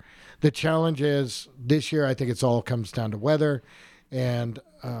weather, the challenge is this year I think it's all comes down to weather, and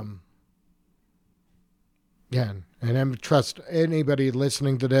and I trust anybody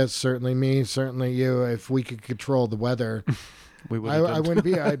listening to this, certainly me, certainly you, if we could control the weather. I wouldn't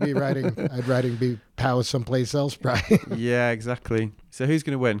be. I'd be power someplace else, Brian. Yeah, exactly. So who's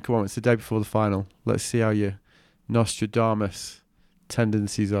going to win? Come on, it's the day before the final. Let's see how your Nostradamus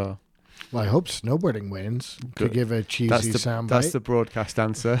tendencies are. Well, I hope snowboarding wins. To give a cheesy soundbite. That's the broadcast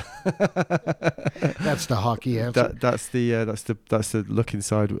answer. That's the hockey answer. That's the look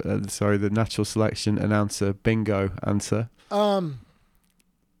inside. The natural selection announcer bingo answer.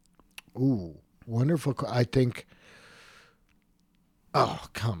 Ooh, wonderful. I think. Oh,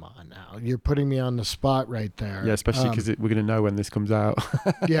 come on now. You're putting me on the spot right there. Yeah, especially because we're going to know when this comes out.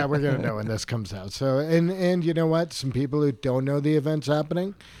 Yeah, we're going to know when this comes out. So, and you know what? Some people who don't know the event's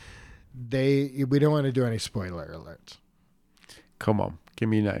happening, we don't want to do any spoiler alerts. Come on, give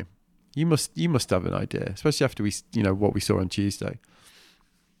me a name. You must have an idea, especially after what we saw on Tuesday.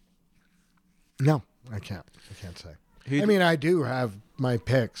 No, I can't say. I do have my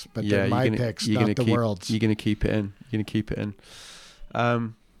picks, but they're my picks, not the world's. You're going to keep it in.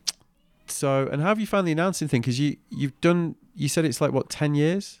 So, and how have you found the announcing thing? Because you said it's like 10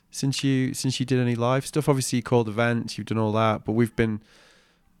 years since you did any live stuff. Obviously you called events, you've done all that, but we've been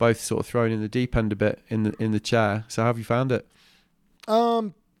both sort of thrown in the deep end a bit in the chair. So how have you found it?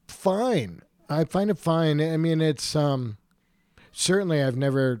 Fine. I find it fine. I mean, it's certainly I've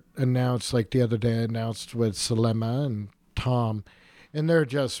never announced, like the other day I announced with Salema and Tom, and they're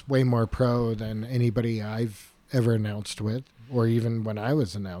just way more pro than anybody I've ever announced with, or even when I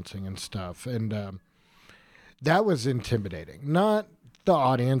was announcing and stuff. And that was intimidating. Not the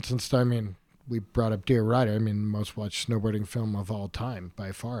audience and stuff. I mean, we brought up Dear Rider. I mean, most watched snowboarding film of all time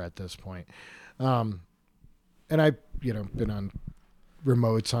by far at this point. And I've, been on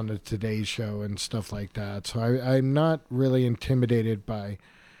remotes on the Today Show and stuff like that. So I'm not really intimidated by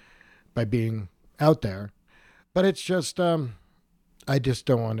being out there. But it's just, I just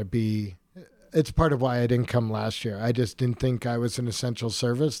don't want to be... It's part of why I didn't come last year. I just didn't think I was an essential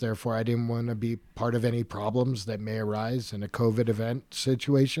service. Therefore, I didn't want to be part of any problems that may arise in a COVID event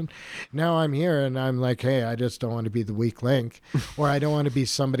situation. Now I'm here and I'm like, hey, I just don't want to be the weak link, or I don't want to be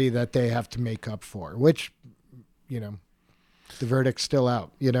somebody that they have to make up for, which, the verdict's still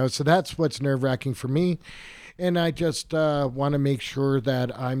out, So that's what's nerve-wracking for me. And I just want to make sure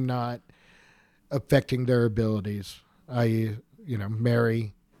that I'm not affecting their abilities.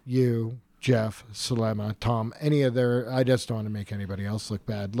 Mary, you, Jeff, Salema, Tom, I just don't want to make anybody else look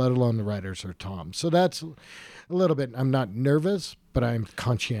bad, let alone the writers or Tom. So that's a little bit, I'm not nervous, but I'm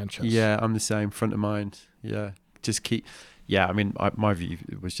conscientious. Yeah, I'm the same, front of mind. Yeah. just keep. Yeah, I mean, my view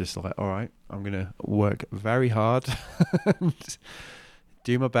was just like, all right, I'm gonna work very hard, and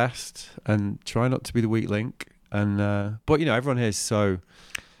do my best, and try not to be the weak link. And but you know, everyone here is so.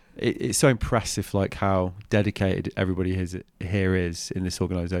 It's so impressive, like how dedicated everybody here is in this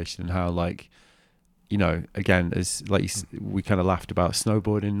organisation, and how, like, you know, again, as like we kind of laughed about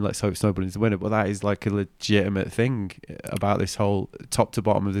snowboarding. Let's hope snowboarding's the winner, but that is like a legitimate thing about this whole top to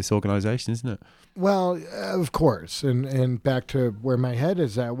bottom of this organisation, isn't it? Well, of course, and back to where my head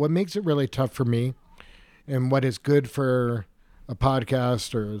is at. What makes it really tough for me, and what is good for a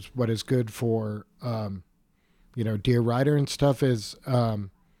podcast, or is what is good for you know, Dear Rider and stuff, is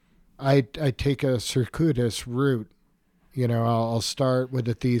I take a circuitous route. You know, I'll start with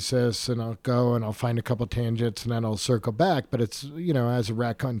a thesis, and I'll go and I'll find a couple tangents, and then I'll circle back. But it's, you know, as a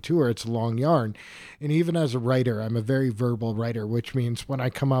raconteur, it's a long yarn. And even as a writer, I'm a very verbal writer, which means when I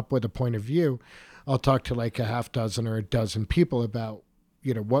come up with a point of view, I'll talk to like a half dozen or a dozen people about,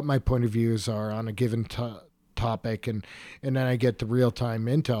 you know, what my point of views are on a given topic, and then I get the real-time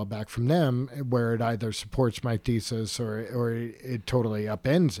intel back from them where it either supports my thesis or it totally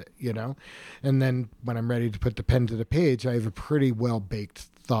upends it, you know. And then when I'm ready to put the pen to the page, I have a pretty well-baked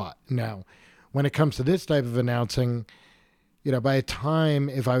thought. Now, when it comes to this type of announcing, you know, by the time,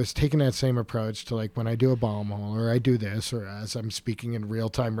 if I was taking that same approach to like when I do a bomb hole, or I do this, or as I'm speaking in real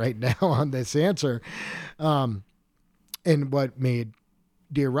time right now on this answer, and what made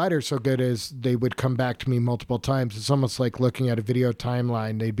Dear Rider so good is they would come back to me multiple times. It's almost like looking at a video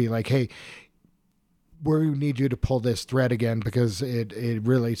timeline. They'd be like, hey, we need you to pull this thread again because it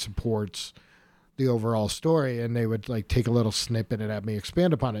really supports the overall story. And they would like take a little snippet and have me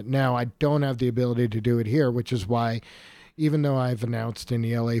expand upon it. Now, I don't have the ability to do it here, which is why, even though I've announced in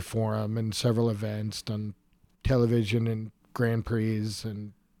the LA Forum and several events on television and Grand Prix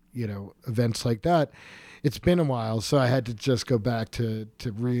and, you know, events like that, it's been a while, so I had to just go back to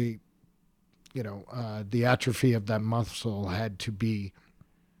the atrophy of that muscle had to be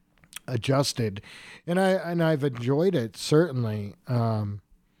adjusted, and I've enjoyed it, certainly. But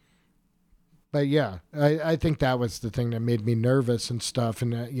yeah, I think that was the thing that made me nervous and stuff.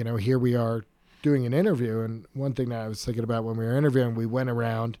 And you know, here we are doing an interview, and one thing that I was thinking about when we were interviewing, we went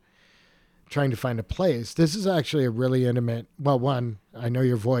around trying to find a place. This is actually a really intimate, well, one, I know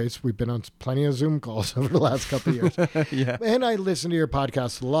your voice. We've been on plenty of Zoom calls over the last couple of years. Yeah. And I listen to your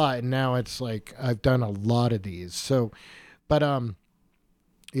podcast a lot, and now it's like I've done a lot of these. So, but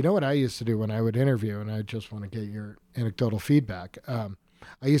you know what I used to do when I would interview, and I just want to get your anecdotal feedback. I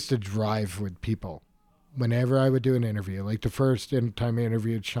used to drive with people whenever I would do an interview. Like the first time I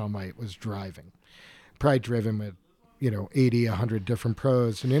interviewed Shaun White was driving. Probably driven with, you know, 80, 100 different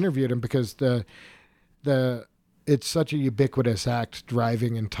pros, and interviewed him because it's such a ubiquitous act,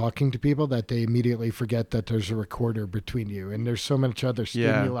 driving and talking to people, that they immediately forget that there's a recorder between you, and there's so much other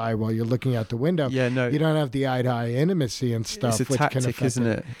stimuli while you're looking out the window. Yeah, no, you don't have the eye-to-eye intimacy and stuff. It's a tactic, isn't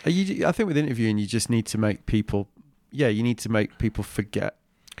it? I think with interviewing, you just need to make people, forget,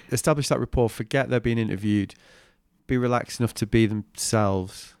 establish that rapport, forget they're being interviewed, be relaxed enough to be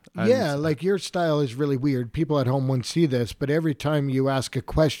themselves. Yeah, like your style is really weird. People at home won't see this, but every time you ask a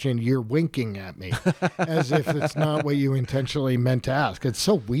question, you're winking at me as if it's not what you intentionally meant to ask. It's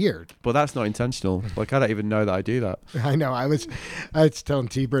so weird. But that's not intentional. Like, I don't even know that I do that. I know. I was telling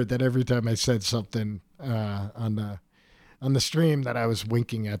T-Bird that every time I said something on the stream that I was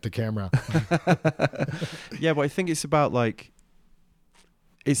winking at the camera. Yeah, but I think it's about like,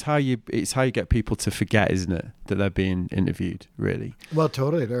 it's how you get people to forget, isn't it, that they're being interviewed, really? Well,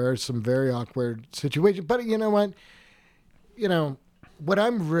 totally. There are some very awkward situations. But you know what? You know, what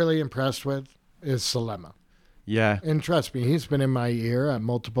I'm really impressed with is Salema. Yeah. And trust me, he's been in my ear at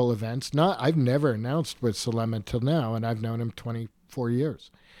multiple events. I've never announced with Salema until now, and I've known him 24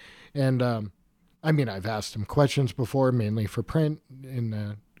 years. And, I mean, I've asked him questions before, mainly for print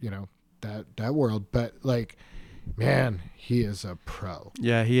in, that world. But, like, man, he is a pro.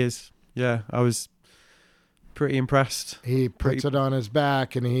 Yeah, he is. Yeah, I was pretty impressed. He puts it on his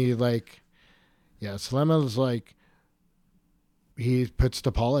back, and he Salema's like, he puts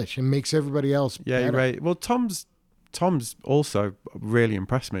the polish and makes everybody else better. You're right. Well, Tom's also really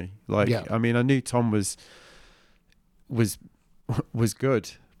impressed me. Like, yeah. I mean, I knew Tom was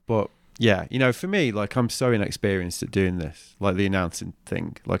good, but yeah, you know, for me, like, I'm so inexperienced at doing this, like the announcing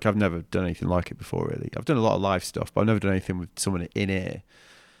thing. Like, I've never done anything like it before, really. I've done a lot of live stuff, but I've never done anything with someone in ear.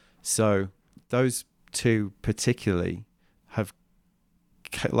 So those two particularly have,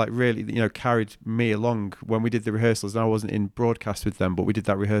 like, really, you know, carried me along when we did the rehearsals. And I wasn't in broadcast with them, but we did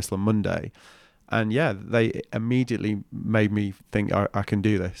that rehearsal on Monday. And yeah, they immediately made me think I can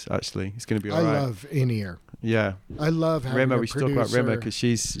do this, actually. It's going to be all right. I love in-ear. Yeah. I love having Rimmer, a we should talk about producer. Rimmer because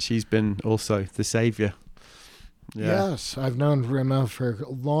she's been also the savior. Yeah. Yes, I've known Rimmer for a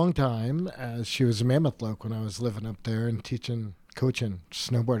long time, as she was a Mammoth bloke when I was living up there and coaching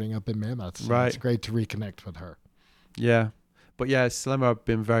snowboarding up in Mammoth. So Right. it's great to reconnect with her. Yeah. But yeah, Slemmer I've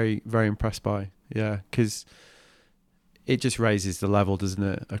been very, very impressed by. Yeah, because it just raises the level, doesn't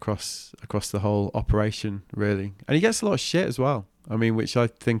it, across the whole operation, really. And he gets a lot of shit as well. I mean, which I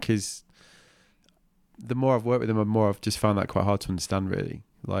think is, the more I've worked with him, the more I've just found that quite hard to understand, really.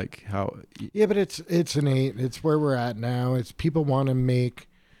 Like how... Yeah, but it's innate. It's where we're at now. It's people want to make...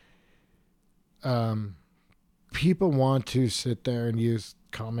 people want to sit there and use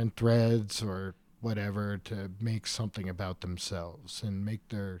comment threads or whatever to make something about themselves and make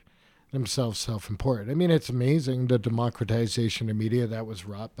themselves self-important. I mean, it's amazing the democratization of media that was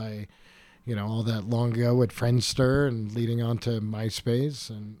wrought by, all that long ago with Friendster and leading on to MySpace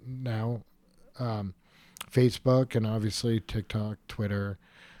and now Facebook and obviously TikTok, Twitter,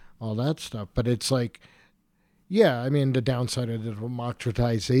 all that stuff. But it's like, yeah, I mean, the downside of the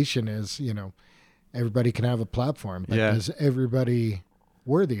democratization is, everybody can have a platform, but Yeah. is everybody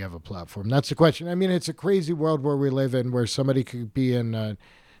worthy of a platform? That's the question. I mean, it's a crazy world where we live in, where somebody could be in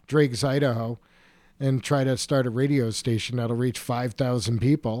Driggs, Idaho, and try to start a radio station that'll reach 5,000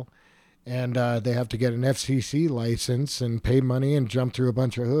 people, and they have to get an FCC license and pay money and jump through a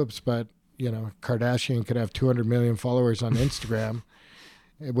bunch of hoops. But Kardashian could have 200 million followers on Instagram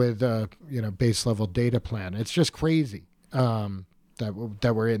with base level data plan. It's just crazy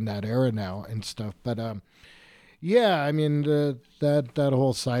that we're in that era now and stuff. But yeah, I mean, that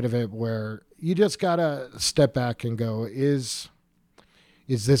whole side of it where you just gotta step back and go, is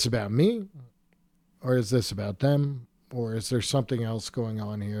this about me, or is this about them, or is there something else going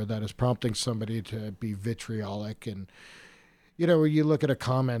on here that is prompting somebody to be vitriolic? And you look at a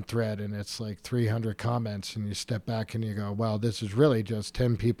comment thread and it's like 300 comments, and you step back and you go, wow, this is really just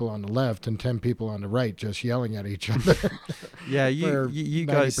 10 people on the left and 10 people on the right just yelling at each other. Yeah, you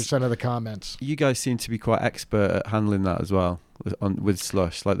guys, 90% of the comments. you guys seem to be quite expert at handling that as well with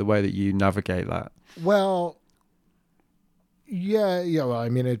Slush, like the way that you navigate that. Well, yeah. Well, I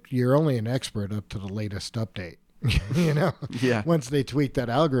mean, you're only an expert up to the latest update. Yeah. Once they tweak that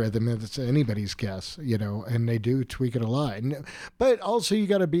algorithm, it's anybody's guess, and they do tweak it a lot. But also you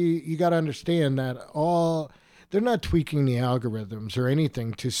got to understand that they're not tweaking the algorithms or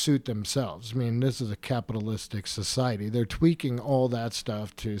anything to suit themselves. I mean, this is a capitalistic society. They're tweaking all that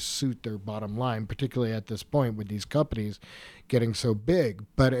stuff to suit their bottom line, particularly at this point with these companies getting so big.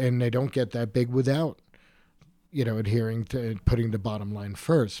 And they don't get that big without, adhering to putting the bottom line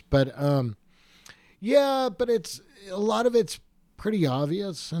first. But, yeah, but a lot of it's pretty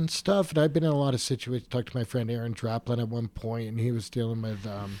obvious and stuff. And I've been in a lot of situations. Talked to my friend Aaron Draplin at one point, and he was dealing with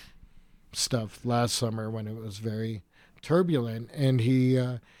stuff last summer when it was very turbulent. And he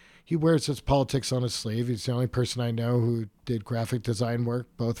wears his politics on his sleeve. He's the only person I know who did graphic design work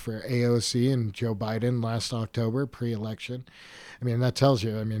both for AOC and Joe Biden last October, pre-election. I mean, that tells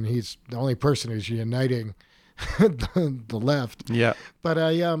you. I mean, he's the only person who's uniting the left. Yeah. But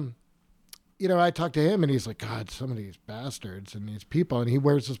I talked to him and he's like, God, some of these bastards and these people, and he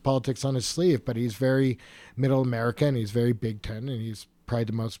wears his politics on his sleeve, but he's very middle America and he's very Big Ten, and he's probably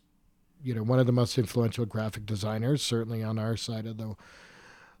the most, one of the most influential graphic designers, certainly on our side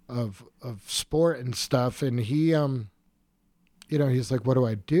of sport and stuff. And he, he's like, what do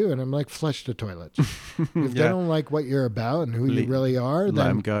I do? And I'm like, flush the toilets. If they don't like what you're about and who you really are,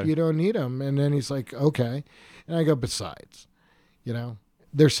 then you don't need them. And then he's like, okay. And I go, besides,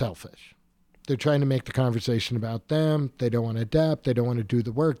 they're selfish. They're trying to make the conversation about them. They don't want to adapt. They don't want to do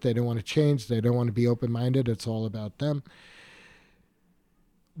the work. They don't want to change. They don't want to be open-minded. It's all about them.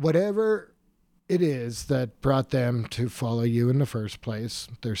 Whatever it is that brought them to follow you in the first place,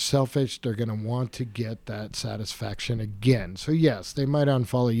 they're selfish. They're going to want to get that satisfaction again. So yes, they might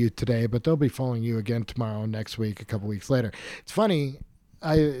unfollow you today, but they'll be following you again tomorrow, next week, a couple weeks later. It's funny.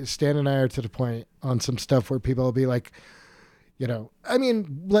 Stan and I are to the point on some stuff where people will be like, I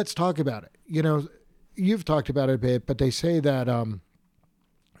mean, let's talk about it. You've talked about it a bit, but they say that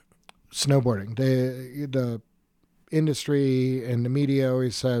snowboarding, the industry and the media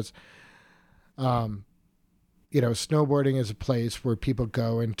always says, snowboarding is a place where people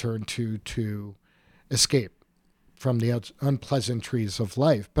go and turn to escape from the unpleasantries of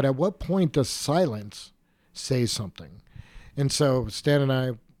life. But at what point does silence say something? And so Stan and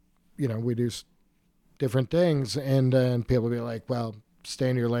I, we do different things, and then people be like, well, stay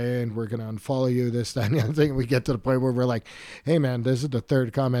in your lane, we're going to unfollow you, this, that, and the other thing. We get to the point where we're like, hey man, this is the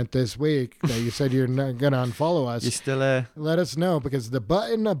third comment this week that you said you're not going to unfollow us. You're still there. Let us know, because the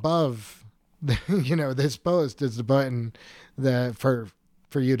button above this post is the button that for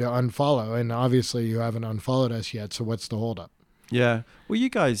you to unfollow, and obviously you haven't unfollowed us yet. So what's the holdup? Yeah. Well, you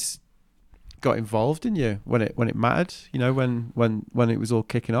guys got involved, didn't you, when it mattered? When it was all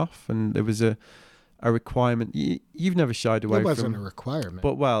kicking off, and there was a requirement. You've never shied away from. It wasn't a requirement.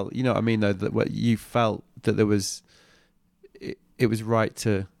 But well, you know what I mean, though, that what you felt that there was, it was right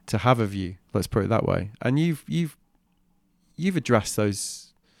to have a view. Let's put it that way. And you've addressed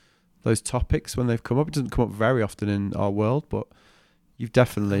those topics when they've come up. It doesn't come up very often in our world, but you've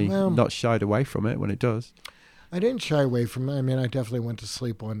definitely not shied away from it when it does. I didn't shy away from it. I mean, I definitely went to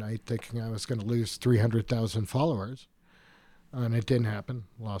sleep one night thinking I was going to lose 300,000 followers, and it didn't happen.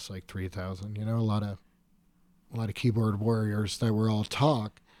 Lost like 3,000. A lot of keyboard warriors that were all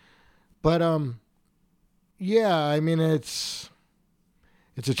talk. But yeah, I mean, it's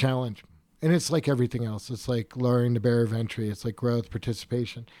a challenge, and it's like everything else. It's like lowering the barrier of entry. It's like growth,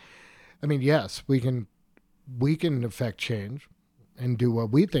 participation. I mean, yes, we can affect change and do what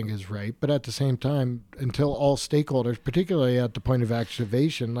we think is right. But at the same time, until all stakeholders, particularly at the point of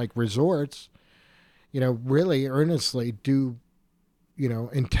activation, like resorts, really earnestly do,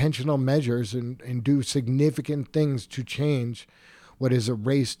 intentional measures and do significant things to change what is a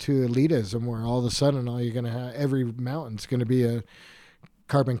race to elitism, where all of a sudden all you're going to have, every mountain's going to be a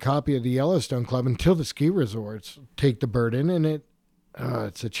carbon copy of the Yellowstone Club until the ski resorts take the burden. And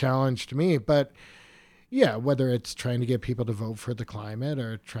it's a challenge to me. But yeah, whether it's trying to get people to vote for the climate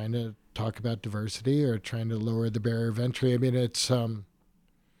or trying to talk about diversity or trying to lower the barrier of entry, I mean, it's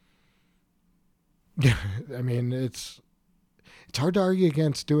it's hard to argue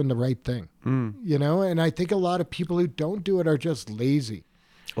against doing the right thing, and I think a lot of people who don't do it are just lazy.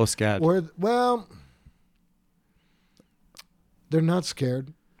 Or scared. Well, they're not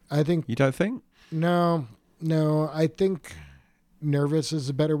scared. I think. You don't think? No, I think nervous is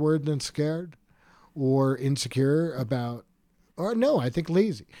a better word than scared. Or insecure about, or no, I think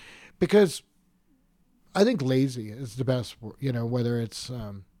lazy, because I think lazy is the best, whether it's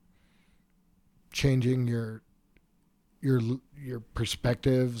changing your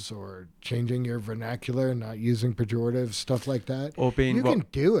perspectives or changing your vernacular, not using pejoratives, stuff like that. Or you can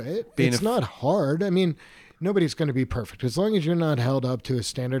do it. It's not hard. I mean, nobody's going to be perfect. As long as you're not held up to a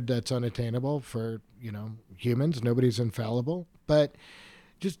standard that's unattainable for, humans, nobody's infallible, but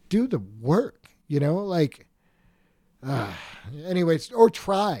just do the work. Anyways, or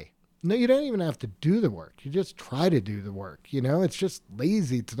try. No, you don't even have to do the work. You just try to do the work. It's just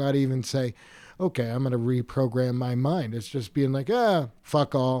lazy to not even say, okay, I'm going to reprogram my mind. It's just being like,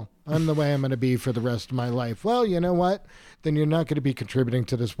 fuck all. I'm the way I'm going to be for the rest of my life. Well, you know what? Then you're not going to be contributing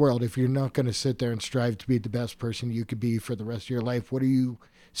to this world. If you're not going to sit there and strive to be the best person you could be for the rest of your life, what are you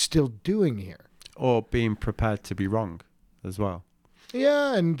still doing here? Or being prepared to be wrong as well.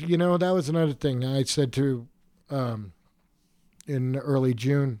 Yeah, and that was another thing I said to, in early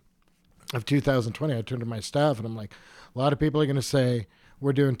June of 2020, I turned to my staff and I'm like, a lot of people are going to say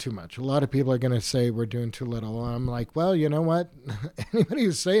we're doing too much. A lot of people are going to say we're doing too little. And I'm like, well, you know what? Anybody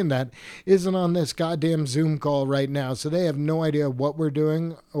who's saying that isn't on this goddamn Zoom call right now, so they have no idea what we're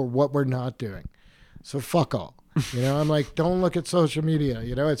doing or what we're not doing. So fuck all. I'm like, don't look at social media.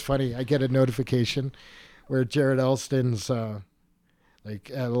 It's funny. I get a notification where Jared Elston's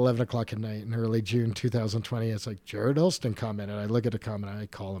like at 11 o'clock at night in early June 2020, it's like Jared Elston commented. I look at the comment, I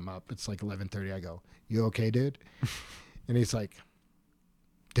call him up. It's like 11:30. I go, "You okay, dude?" And he's like,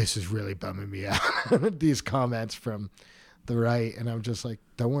 "This is really bumming me out." These comments from the right, and I'm just like,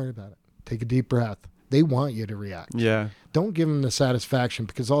 "Don't worry about it. Take a deep breath. They want you to react. Yeah. Don't give them the satisfaction,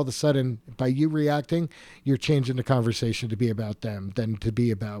 because all of a sudden, by you reacting, you're changing the conversation to be about them than to be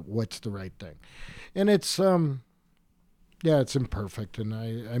about what's the right thing." And it's yeah, it's imperfect, and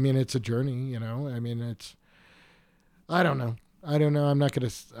I mean, it's a journey, I mean, I don't know. I'm not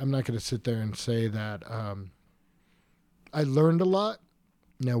gonna sit there and say that I learned a lot.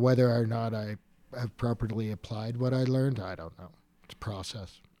 Now, whether or not I have properly applied what I learned, I don't know. It's a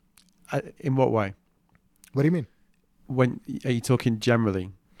process. In what way? What do you mean? When are you talking generally?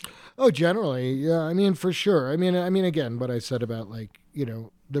 Oh, generally, yeah. I mean, for sure. I mean, again, what I said about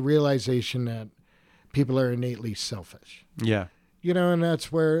the realization that people are innately selfish. Yeah. And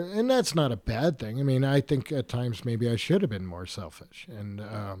that's not a bad thing. I mean, I think at times maybe I should have been more selfish,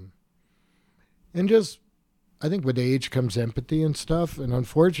 and just, I think with age comes empathy and stuff. And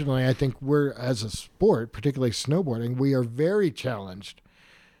unfortunately, I think we're, as a sport, particularly snowboarding, we are very challenged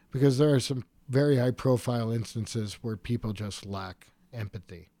because there are some very high profile instances where people just lack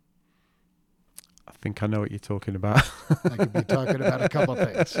empathy. I think I know what you're talking about. I could be talking about a couple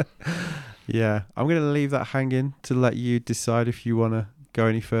things. Yeah, I'm going to leave that hanging to let you decide if you want to go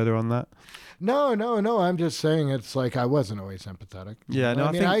any further on that? No. I'm just saying it's like I wasn't always empathetic. Yeah, no,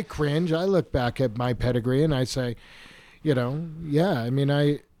 I mean, I cringe. I look back at my pedigree and I say, yeah.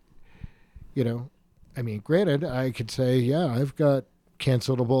 Granted, I could say, yeah, I've got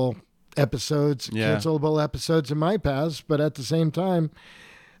cancelable episodes in my past, but at the same time,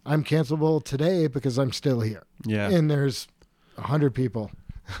 I'm cancelable today because I'm still here. Yeah. And there's 100 people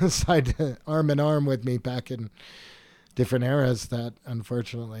arm in arm with me back in different eras that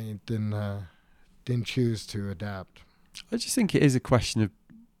unfortunately didn't choose to adapt. I just think it is a question of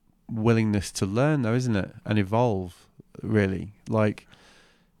willingness to learn, though, isn't it? And evolve, really. Like,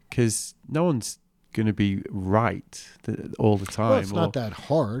 because no one's going to be right all the time. Well, it's not that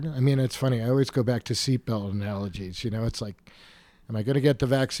hard. I mean, it's funny. I always go back to seatbelt analogies. It's like, am I going to get the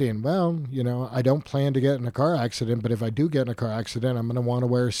vaccine? Well, I don't plan to get in a car accident, but if I do get in a car accident, I'm going to want to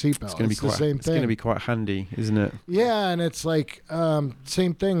wear a seatbelt. It's going to be quite handy, isn't it? Yeah, and it's like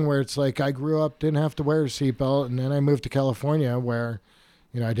same thing where it's like I grew up, didn't have to wear a seatbelt, and then I moved to California where,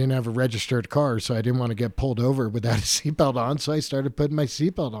 I didn't have a registered car, so I didn't want to get pulled over without a seatbelt on, so I started putting my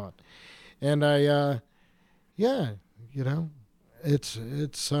seatbelt on. And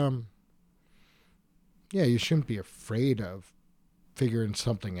you shouldn't be afraid of figuring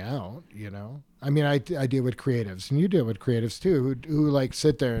something out, I mean, I deal with creatives, and you deal with creatives too, who like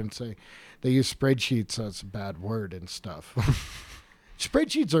sit there and say they use spreadsheets as a bad word and stuff.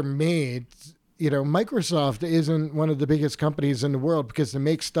 Spreadsheets are made, Microsoft isn't one of the biggest companies in the world because they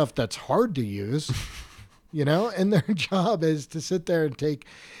make stuff that's hard to use. And their job is to sit there and take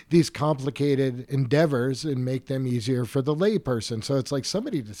these complicated endeavors and make them easier for the layperson. So it's like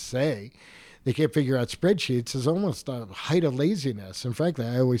somebody to say they can't figure out spreadsheets is almost a height of laziness. And frankly,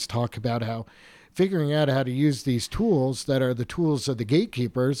 I always talk about how figuring out how to use these tools that are the tools of the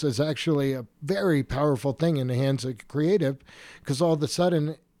gatekeepers is actually a very powerful thing in the hands of creative, because all of a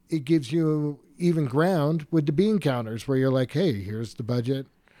sudden it gives you even ground with the bean counters where you're like, hey, here's the budget.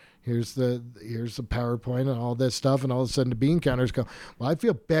 Here's the PowerPoint and all this stuff. And all of a sudden the bean counters go, well, I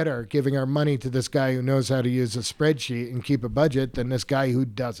feel better giving our money to this guy who knows how to use a spreadsheet and keep a budget than this guy who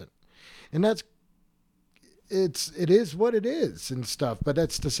doesn't. And it is what it is and stuff. But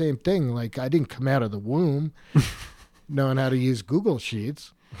that's the same thing. Like, I didn't come out of the womb knowing how to use Google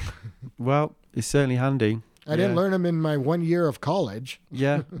Sheets. Well, it's certainly handy. I didn't learn them in my 1 year of college.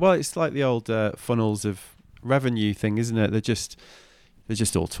 Yeah. Well, it's like the old funnels of revenue thing, isn't it? They're just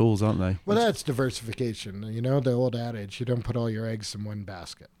all tools, aren't they? Well, that's diversification. The old adage, you don't put all your eggs in one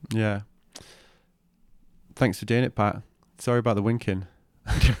basket. Yeah. Thanks for doing it, Pat. Sorry about the winking.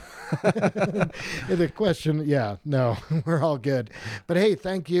 The question, no, we're all good. But hey,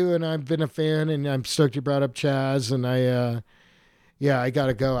 thank you, and I've been a fan, and I'm stoked you brought up Chaz, and I got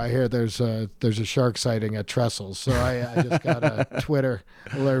to go. I hear there's a shark sighting at Trestles, so I just got a Twitter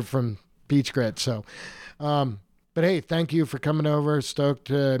alert from Beach Grit. So, but hey, thank you for coming over. Stoked.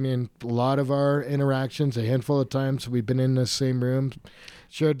 A lot of our interactions, a handful of times we've been in the same room,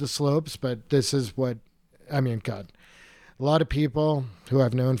 shared the slopes, but this is what, God, a lot of people who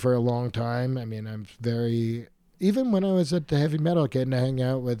I've known for a long time. I'm very, even when I was at the Heavy Metal, getting to hang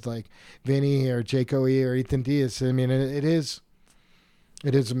out with like Vinny or Jake O.E. or Ethan Diaz. It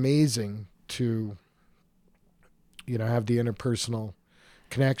is amazing to, have the interpersonal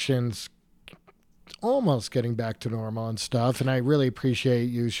connections almost getting back to normal and stuff. And I really appreciate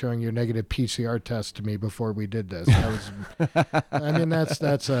you showing your negative PCR test to me before we did this. That's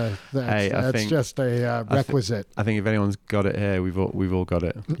just a requisite. I think if anyone's got it here, we've all got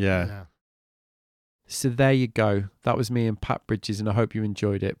it. Yeah. So there you go. That was me and Pat Bridges, and I hope you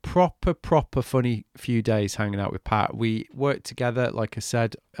enjoyed it. Proper funny few days hanging out with Pat. We worked together, like I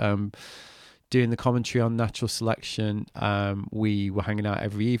said, doing the commentary on Natural Selection. We were hanging out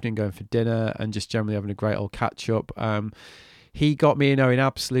every evening, going for dinner, and just generally having a great old catch up. He got me and Owen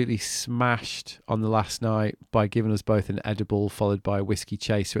absolutely smashed on the last night by giving us both an edible followed by a whiskey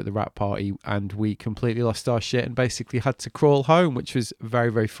chaser at the wrap party, and we completely lost our shit and basically had to crawl home, which was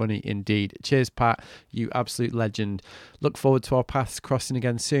very, very funny indeed. Cheers, Pat, you absolute legend. Look forward to our paths crossing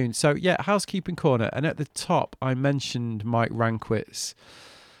again soon. So yeah, housekeeping corner, and at the top I mentioned Mike Rankwit's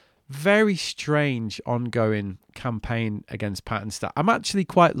very strange ongoing campaign against Pat and Stat. I'm actually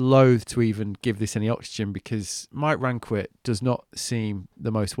quite loath to even give this any oxygen because Mike Rankwit does not seem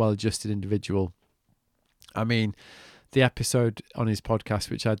the most well-adjusted individual. The episode on his podcast,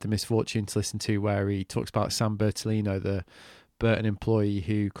 which I had the misfortune to listen to, where he talks about Sam Bertolino, the Burton employee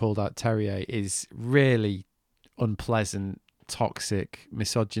who called out Terrier, is really unpleasant, toxic,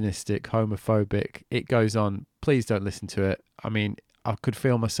 misogynistic, homophobic. It goes on. Please don't listen to it. I could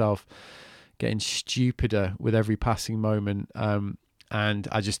feel myself getting stupider with every passing moment. and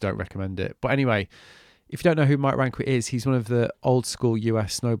I just don't recommend it. But anyway, if you don't know who Mike Ranquet is, he's one of the old school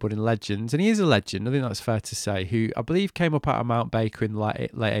US snowboarding legends, and he is a legend, I think that's fair to say, who I believe came up out of Mount Baker in the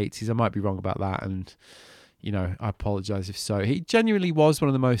late 80s. I might be wrong about that, and I apologise if so. He genuinely was one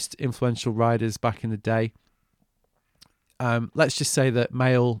of the most influential riders back in the day. Let's just say that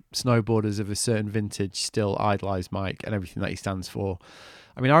male snowboarders of a certain vintage still idolise Mike and everything that he stands for.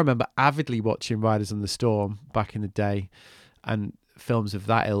 I mean, I remember avidly watching Riders on the Storm back in the day and films of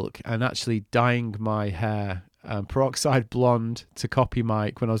that ilk, and actually dyeing my hair peroxide blonde to copy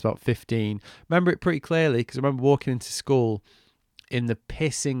Mike when I was about 15. Remember it pretty clearly because I remember walking into school in the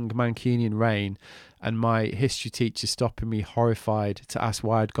pissing Mancunian rain and my history teacher stopping me horrified to ask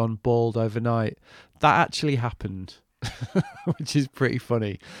why I'd gone bald overnight. That actually happened, which is pretty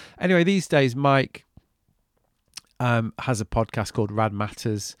funny. Anyway, these days Mike has a podcast called Rad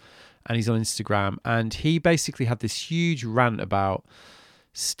Matters, and he's on Instagram, and he basically had this huge rant about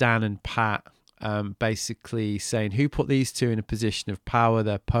Stan and Pat, basically saying who put these two in a position of power,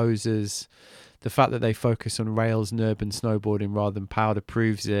 they're posers, the fact that they focus on rails and urban snowboarding rather than powder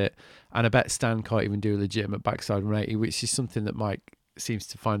proves it, and I bet Stan can't even do a legitimate backside 180, which is something that Mike seems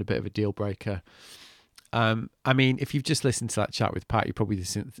to find a bit of a deal breaker. I mean, if you've just listened to that chat with Pat, you're probably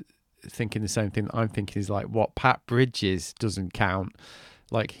thinking the same thing that I'm thinking, is like, what, Pat Bridges doesn't count?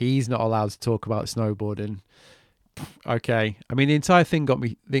 Like, he's not allowed to talk about snowboarding. Okay. I mean, the entire thing got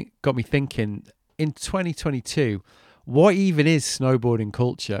me thinking, in 2022, what even is snowboarding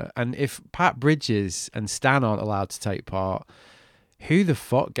culture? And if Pat Bridges and Stan aren't allowed to take part, who the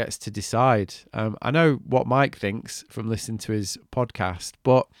fuck gets to decide? I know what Mike thinks from listening to his podcast,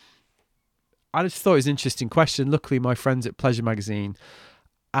 but I just thought it was an interesting question. Luckily, my friends at Pleasure Magazine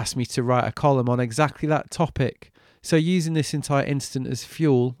asked me to write a column on exactly that topic. So using this entire incident as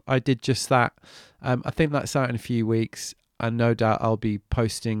fuel, I did just that. I think that's out in a few weeks, and no doubt I'll be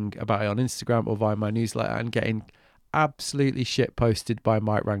posting about it on Instagram or via my newsletter and getting absolutely shit posted by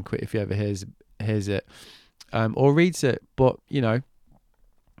Mike Ranquet if he ever hears it or reads it. But, I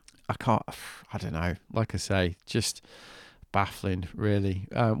don't know. Like I say, just baffling, really.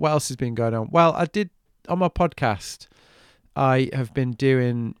 What else has been going on? Well, I did, on my podcast, I have been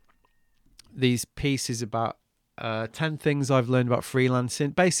doing these pieces about 10 things I've learned about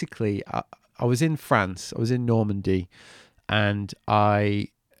freelancing. Basically, I was in France, I was in Normandy, and I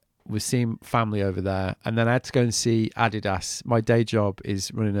was seeing family over there, and then I had to go and see Adidas. My day job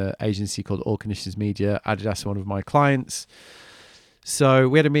is running an agency called All Conditions Media. Adidas are one of my clients. So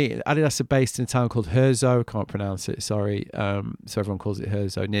we had a meeting. Adidas are based in a town called Herzog. Can't pronounce it, sorry. So everyone calls it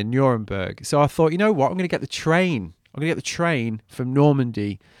Herzog, near Nuremberg. So I thought, you know what? I'm going to get the train. I'm going to get the train from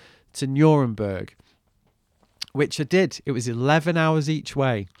Normandy to Nuremberg, which I did. It was 11 hours each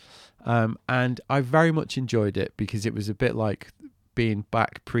way. And I very much enjoyed it because it was a bit like being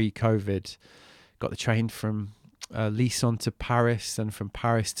back pre-COVID. Got the train from Lisson to Paris, and from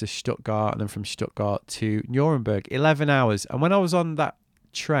Paris to Stuttgart, and then from Stuttgart to Nuremberg. 11 hours. And when I was on that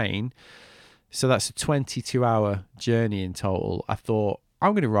train, so that's a 22-hour journey in total, I thought,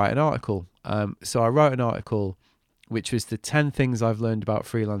 I'm going to write an article. So I wrote an article, which was the 10 things I've learned about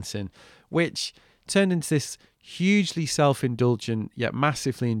freelancing, which turned into this hugely self-indulgent yet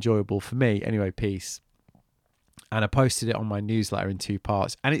massively enjoyable, for me anyway, piece. And I posted it on my newsletter in 2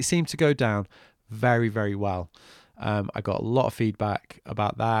 parts, and it seemed to go down very, very well. I got a lot of feedback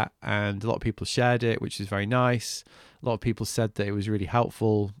about that, and a lot of people shared it, which is very nice. A lot of people said that it was really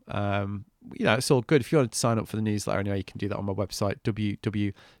helpful. It's all good. If you wanted to sign up for the newsletter anyway, you can do that on my website,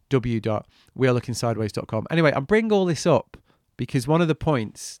 www.wearelookingsideways.com. Anyway, I'm bringing all this up because one of the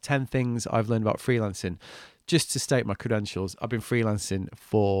points, 10 things I've learned about freelancing, just to state my credentials, I've been freelancing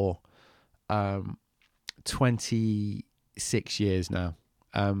for 26 years now,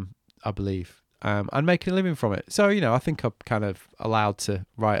 I believe. And making a living from it. So, I think I'm kind of allowed to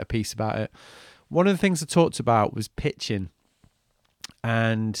write a piece about it. One of the things I talked about was pitching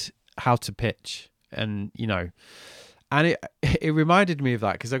and how to pitch. And, and it reminded me of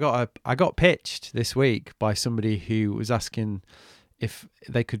that because I got pitched this week by somebody who was asking if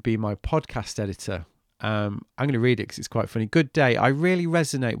they could be my podcast editor. I'm going to read it because it's quite funny. Good day. I really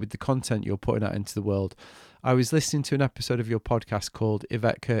resonate with the content you're putting out into the world. I was listening to an episode of your podcast called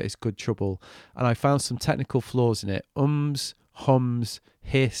Yvette Curtis Good Trouble, and I found some technical flaws in it. Hums,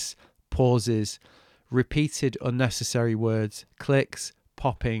 hiss, pauses, repeated unnecessary words, clicks,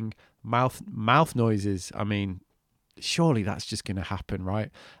 popping, mouth noises. I mean, surely that's just going to happen,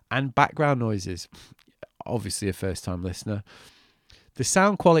 right? And background noises. Obviously a first-time listener. The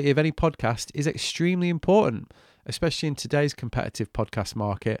sound quality of any podcast is extremely important, especially in today's competitive podcast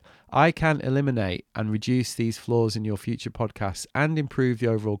market, I can eliminate and reduce these flaws in your future podcasts and improve the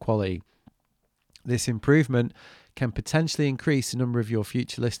overall quality. This improvement can potentially increase the number of your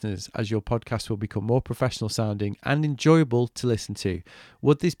future listeners as your podcast will become more professional sounding and enjoyable to listen to.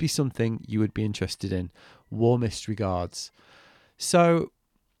 Would this be something you would be interested in? Warmest regards. So,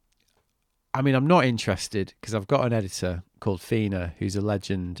 I mean, I'm not interested because I've got an editor called Fina who's a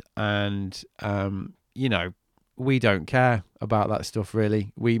legend, and, you know, we don't care about that stuff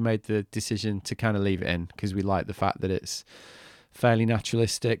really. We made the decision to kind of leave it in because we like the fact that it's fairly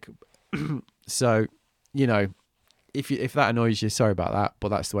naturalistic. So, you know, if that annoys you, sorry about that, but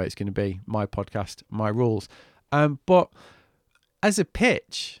that's the way it's going to be. My podcast, my rules. But as a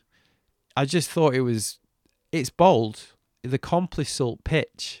pitch, I just thought it's bold. The complisalt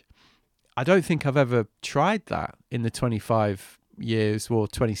pitch. I don't think I've ever tried that in the 25 years or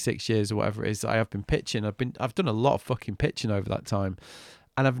 26 years or whatever it is that I have been pitching. I've done a lot of fucking pitching over that time,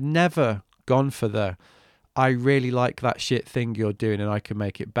 and I've never gone for the I really like that shit thing you're doing and I can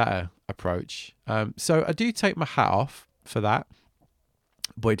make it better approach. So I do take my hat off for that,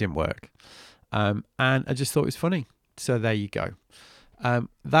 but it didn't work. And I just thought it was funny. So there you go.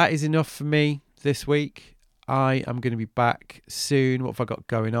 That is enough for me this week. I am going to be back soon. What have I got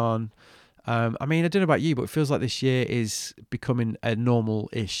going on? I mean, I don't know about you, but it feels like this year is becoming a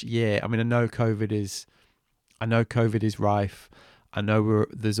normal-ish year. I mean, I know COVID is rife. I know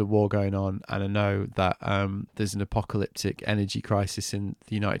there's a war going on, and I know that there's an apocalyptic energy crisis in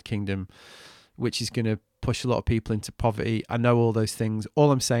the United Kingdom, which is going to push a lot of people into poverty. I know all those things.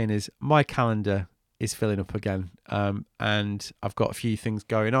 All I'm saying is my calendar is filling up again, and I've got a few things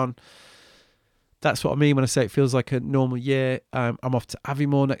going on. That's what I mean when I say it feels like a normal year. I'm off to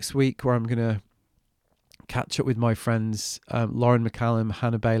Aviemore next week, where I'm going to catch up with my friends Lauren McCallum,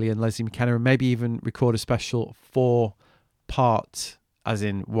 Hannah Bailey and Leslie McKenna, and maybe even record a special 4-part, as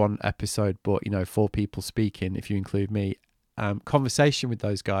in one episode, but, you know, 4 people speaking, if you include me, conversation with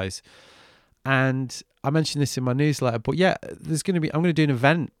those guys. And I mentioned this in my newsletter, but yeah, I'm going to do an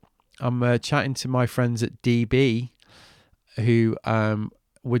event. I'm chatting to my friends at DB, who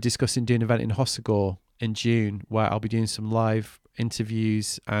we're discussing doing an event in Hossegor in June, where I'll be doing some live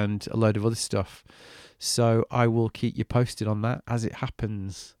interviews and a load of other stuff. So I will keep you posted on that as it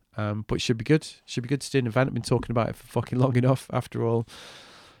happens. But it should be good. Should be good to do an event. I've been talking about it for fucking long enough after all.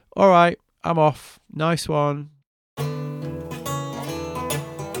 All right, I'm off. Nice one.